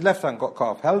banner with his left hand, got cut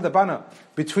off. Held the banner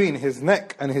between his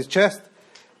neck and his chest,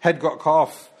 head got cut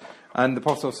off. And the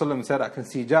Prophet ﷺ said, I can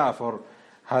see Ja'far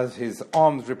has his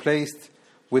arms replaced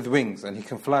with wings and he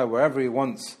can fly wherever he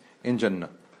wants in Jannah.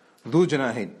 Dhu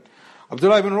Janahin.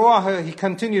 Abdullah ibn Rawaha, he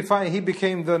continued fighting. He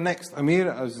became the next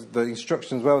Amir, as the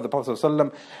instructions were of the Prophet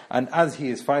ﷺ. And as he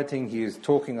is fighting, he is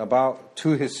talking about,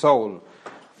 to his soul,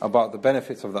 about the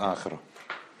benefits of the Akhirah.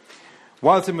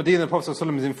 Whilst in Medina, the Prophet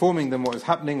ﷺ is informing them what is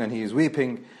happening and he is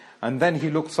weeping. And then he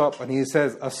looks up and he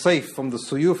says, a sayf from the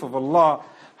suyuf of Allah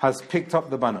has picked up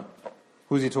the banner.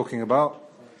 Who's he talking about?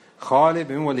 Khalid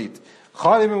bin Walid.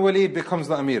 Khalid bin Walid becomes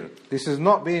the Amir. This has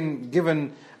not been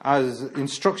given as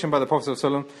instruction by the Prophet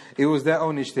ﷺ. It was their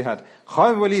own ijtihad.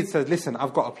 Khalid bin Walid says, listen,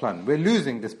 I've got a plan. We're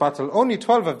losing this battle. Only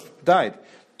 12 have died.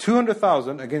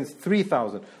 200,000 against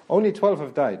 3,000. Only 12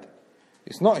 have died.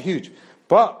 It's not huge.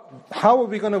 But how are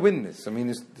we going to win this? I mean,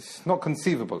 it's not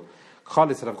conceivable.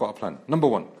 Khalid said, I've got a plan. Number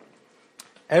one,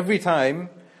 every time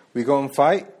we go and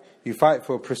fight, you fight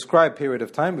for a prescribed period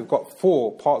of time. We've got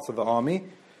 4 parts of the army,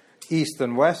 east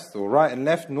and west, or right and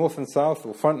left, north and south,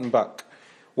 or front and back.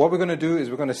 What we're going to do is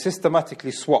we're going to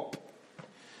systematically swap.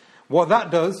 What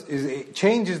that does is it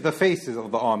changes the faces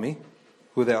of the army,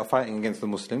 who they are fighting against the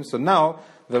Muslims. So now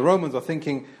the Romans are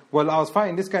thinking, well, I was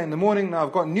fighting this guy in the morning, now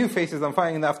I've got new faces I'm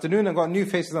fighting in the afternoon, I've got new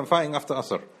faces I'm fighting after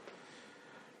Asr.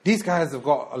 These guys have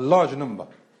got a large number.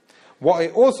 What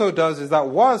it also does is that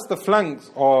whilst the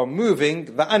flanks are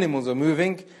moving, the animals are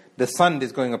moving, the sand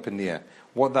is going up in the air.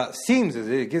 What that seems is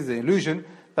it gives the illusion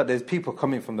that there's people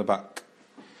coming from the back.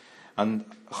 And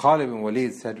Khalid bin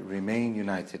Walid said, remain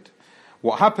united.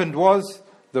 What happened was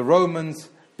the Romans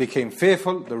became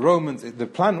fearful. The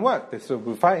plan worked. They said,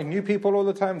 we're fighting new people all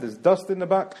the time. There's dust in the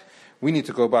back. We need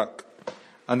to go back.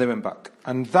 And they went back.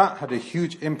 And that had a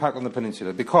huge impact on the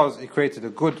peninsula because it created a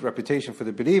good reputation for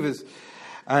the believers.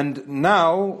 And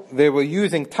now they were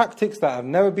using tactics that have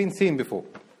never been seen before.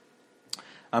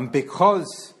 And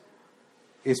because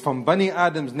it's from Bani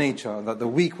Adam's nature that the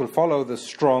weak will follow the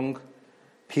strong,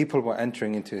 people were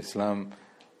entering into Islam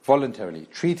voluntarily.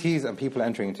 Treaties and people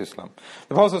entering into Islam.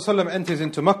 The Prophet ﷺ enters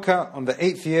into Mecca on the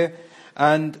 8th year.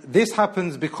 And this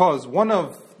happens because one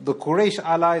of the Quraysh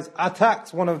allies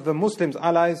attacks one of the Muslims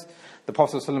allies. The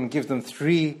Prophet ﷺ gives them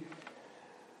 3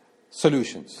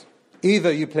 solutions.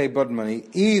 Either you pay blood money,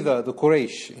 either the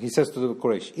Quraysh, he says to the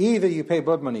Quraysh, either you pay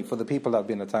blood money for the people that have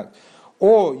been attacked,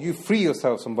 or you free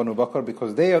yourselves from Banu Bakr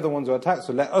because they are the ones who attacked,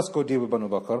 so let us go deal with Banu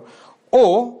Bakr,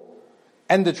 or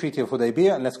end the Treaty of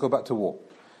Hudaybiyah and let's go back to war.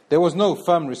 There was no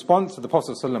firm response, so the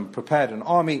Prophet ﷺ prepared an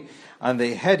army and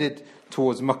they headed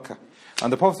towards Mecca.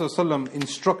 And the Prophet ﷺ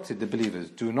instructed the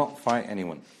believers, do not fight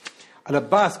anyone.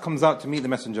 Al-Abbas comes out to meet the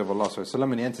Messenger of Allah ﷺ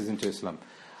and he enters into Islam.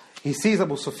 He sees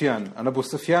Abu Sufyan, and Abu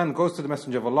Sufyan goes to the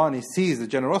Messenger of Allah and he sees the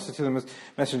generosity of the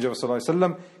Messenger of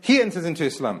Allah. He enters into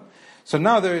Islam. So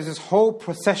now there is this whole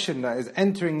procession that is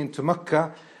entering into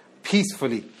Mecca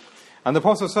peacefully. And the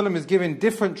Prophet ﷺ is giving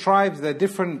different tribes their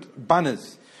different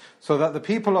banners. so that the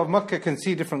people of Makkah can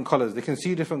see different colors, they can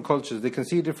see different cultures, they can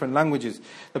see different languages.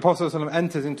 The Prophet ﷺ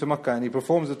enters into Makkah and he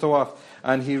performs the tawaf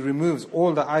and he removes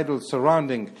all the idols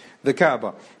surrounding the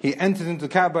Kaaba. He enters into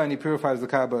the Kaaba and he purifies the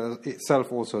Kaaba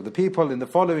itself also. The people in the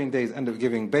following days end up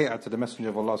giving bay'ah to the Messenger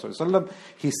of Allah ﷺ.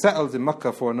 He settles in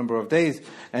Makkah for a number of days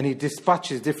and he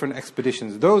dispatches different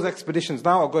expeditions. Those expeditions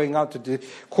now are going out to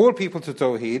call people to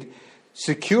Tawheed,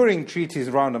 securing treaties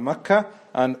around Makkah,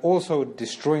 and also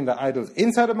destroying the idols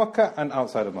inside of Makkah and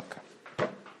outside of Makkah.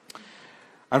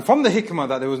 And from the hikmah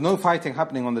that there was no fighting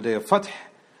happening on the day of Fath,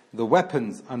 the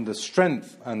weapons and the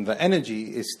strength and the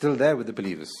energy is still there with the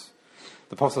believers.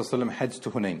 The Prophet ﷺ heads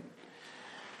to Hunayn.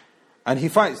 And he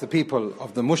fights the people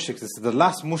of the mushriks. This is the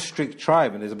last mushrik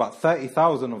tribe, and there's about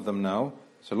 30,000 of them now.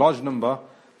 It's a large number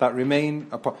that remain.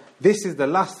 This is the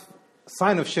last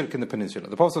sign of shirk in the peninsula.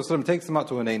 The Prophet ﷺ takes them out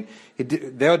to Hunayn.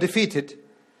 They are defeated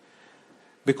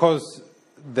because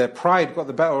their pride got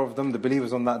the better of them, the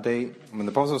believers on that day. When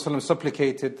the Prophet ﷺ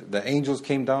supplicated, the angels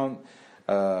came down.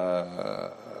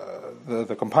 The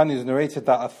companions narrated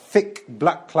that a thick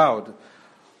black cloud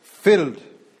filled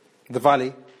the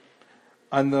valley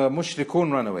and the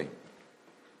mushrikun ran away.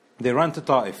 They ran to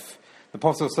Ta'if. The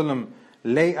Prophet ﷺ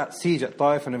lay at siege at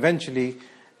Ta'if, and eventually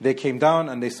they came down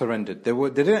and they surrendered. They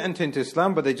didn't enter into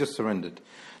Islam, but they just surrendered.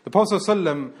 The Prophet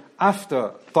ﷺ,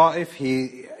 after Ta'if,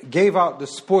 he gave out the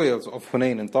spoils of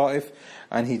Hunayn and Ta'if,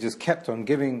 and he just kept on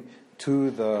giving to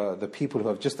the people who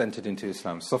have just entered into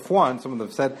Islam. Safwan, some of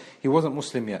them said, he wasn't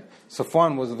Muslim yet.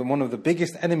 Safwan was one of the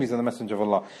biggest enemies of the Messenger of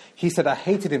Allah. He said, I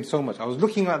hated him so much. I was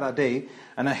looking at that day,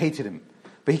 and I hated him.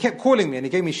 But he kept calling me, and he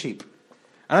gave me sheep.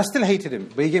 And I still hated him,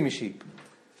 but he gave me sheep.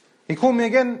 He called me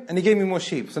again, and he gave me more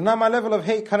sheep. So now my level of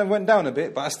hate kind of went down a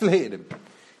bit, but I still hated him.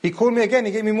 He called me again,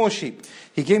 he gave me more sheep.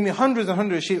 He gave me hundreds and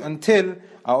hundreds of sheep until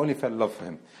I only felt love for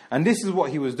him. And this is what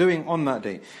he was doing on that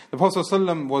day. The Prophet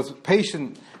ﷺ was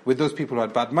patient with those people who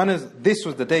had bad manners. This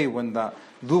was the day when the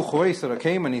al-Quraytha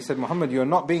came and he said, Muhammad, you are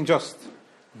not being just.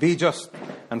 Be just.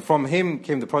 And from him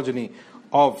came the progeny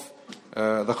of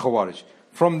the Khawarij.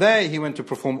 From there he went to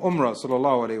perform Umrah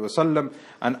sallallahu alayhi wasallam.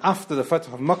 And after the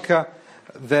Fath of Makkah,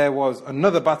 there was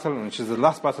another battle, which is the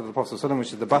last battle of the Prophet ﷺ,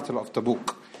 which is the Battle of Tabuk.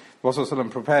 The Prophet ﷺ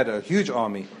prepared a huge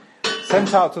army,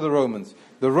 sent out to the Romans.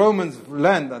 The Romans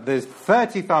learned that there's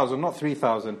 30,000, not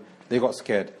 3,000. They got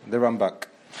scared. They ran back.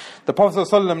 The Prophet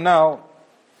ﷺ now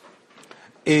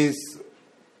is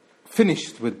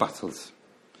finished with battles.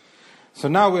 So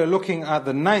now we're looking at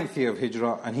the 9th year of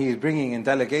Hijrah, and he is bringing in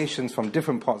delegations from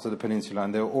different parts of the peninsula,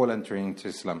 and they're all entering into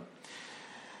Islam.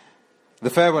 The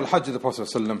farewell Hajj of the Prophet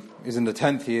ﷺ is in the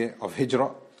 10th year of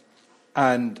Hijrah,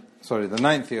 the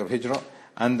 9th year of Hijrah,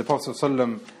 and the Prophet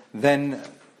ﷺ then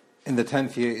in the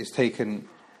 10th year is taken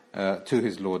to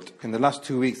his Lord. In the last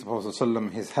 2 weeks, the Prophet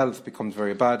ﷺ, his health becomes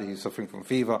very bad. He's suffering from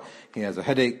fever, he has a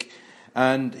headache,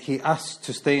 and he asks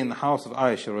to stay in the house of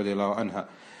Aisha radiallahu anha.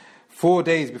 4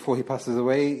 days before he passes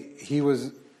away, he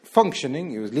was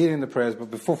functioning, he was leading the prayers,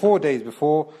 but 4 days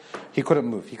before, he couldn't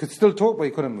move. He could still talk, but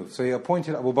he couldn't move. So he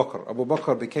appointed Abu Bakr. Abu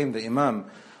Bakr became the Imam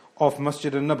of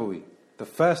Masjid al-Nabawi, the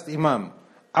first Imam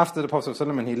after the Prophet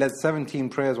ﷺ, and he led 17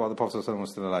 prayers while the Prophet ﷺ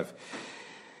was still alive.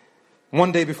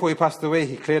 One day before he passed away,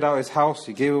 he cleared out his house,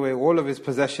 he gave away all of his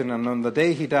possession, and on the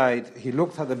day he died, he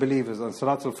looked at the believers on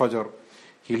Salatul Fajr,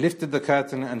 he lifted the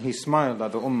curtain and he smiled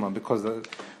at the Ummah because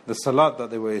the Salat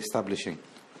that they were establishing.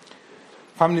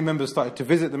 Family members started to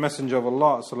visit the Messenger of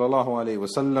Allah sallallahu alaihi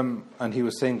wasallam, and he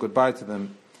was saying goodbye to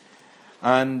them.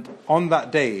 And on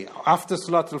that day, after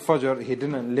Salatul Fajr, he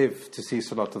didn't live to see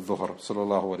Salatul Dhuhr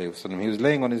sallallahu alaihi wasallam. He was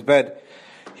laying on his bed,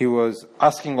 he was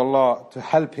asking Allah to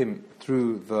help him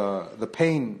through the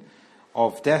pain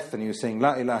of death, and he was saying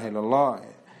La ilaha illallah,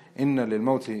 inna lil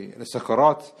mawti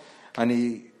sakarat,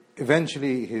 and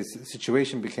eventually his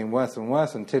situation became worse and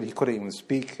worse until he couldn't even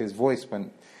speak. His voice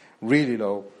went really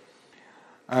low,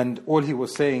 and all he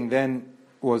was saying then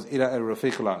was ila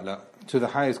al-Rafiq al-A'la, to the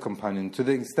highest companion, to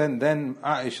the extent then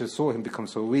Aisha saw him become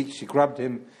so weak, she grabbed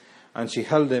him and she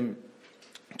held him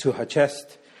to her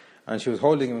chest and she was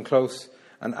holding him close,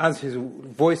 and as his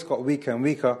voice got weaker and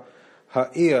weaker, her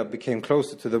ear became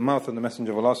closer to the mouth of the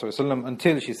Messenger of Allah ﷺ,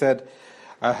 until she said,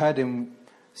 I heard him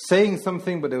saying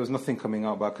something but there was nothing coming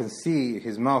out, but I can see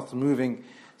his mouth moving,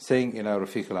 saying ila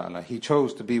Rafiq al-A'la. He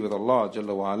chose to be with Allah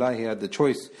Jalla wa Ala. He had the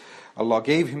choice. Allah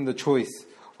gave him the choice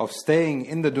of staying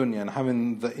in the dunya and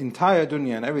having the entire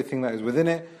dunya and everything that is within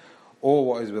it, or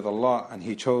what is with Allah, and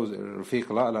he chose Rafiq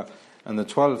al-A'la. And the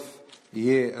 12th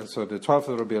year, so the 12th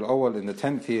of Rabi al-Awwal, in the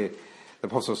 10th year, the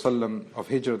Prophet ﷺ of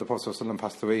Hijrah, the Prophet ﷺ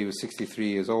passed away. He was 63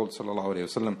 years old, sallallahu alayhi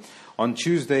wasallam. On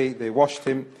Tuesday, they washed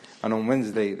him, and on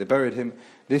Wednesday, they buried him.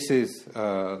 This is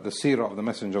the Seerah of the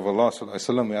Messenger of Allah, sallallahu alayhi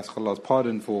wasallam. We ask Allah's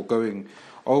pardon for going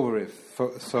over it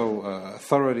so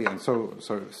thoroughly and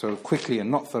so quickly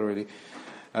and not thoroughly.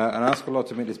 And ask Allah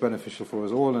to make this beneficial for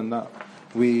us all, and that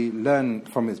we learn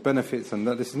from its benefits, and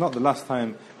that this is not the last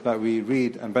time that we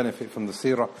read and benefit from the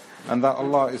Seerah, and that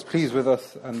Allah is pleased with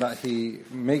us, and that He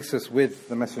makes us with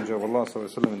the Messenger of Allah sallallahu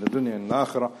alaihi wasallam in the dunya and the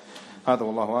akhirah. هذا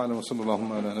والله أعلم وصلى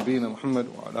الله على نبينا محمد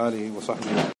وعلى آله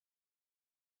وصحبه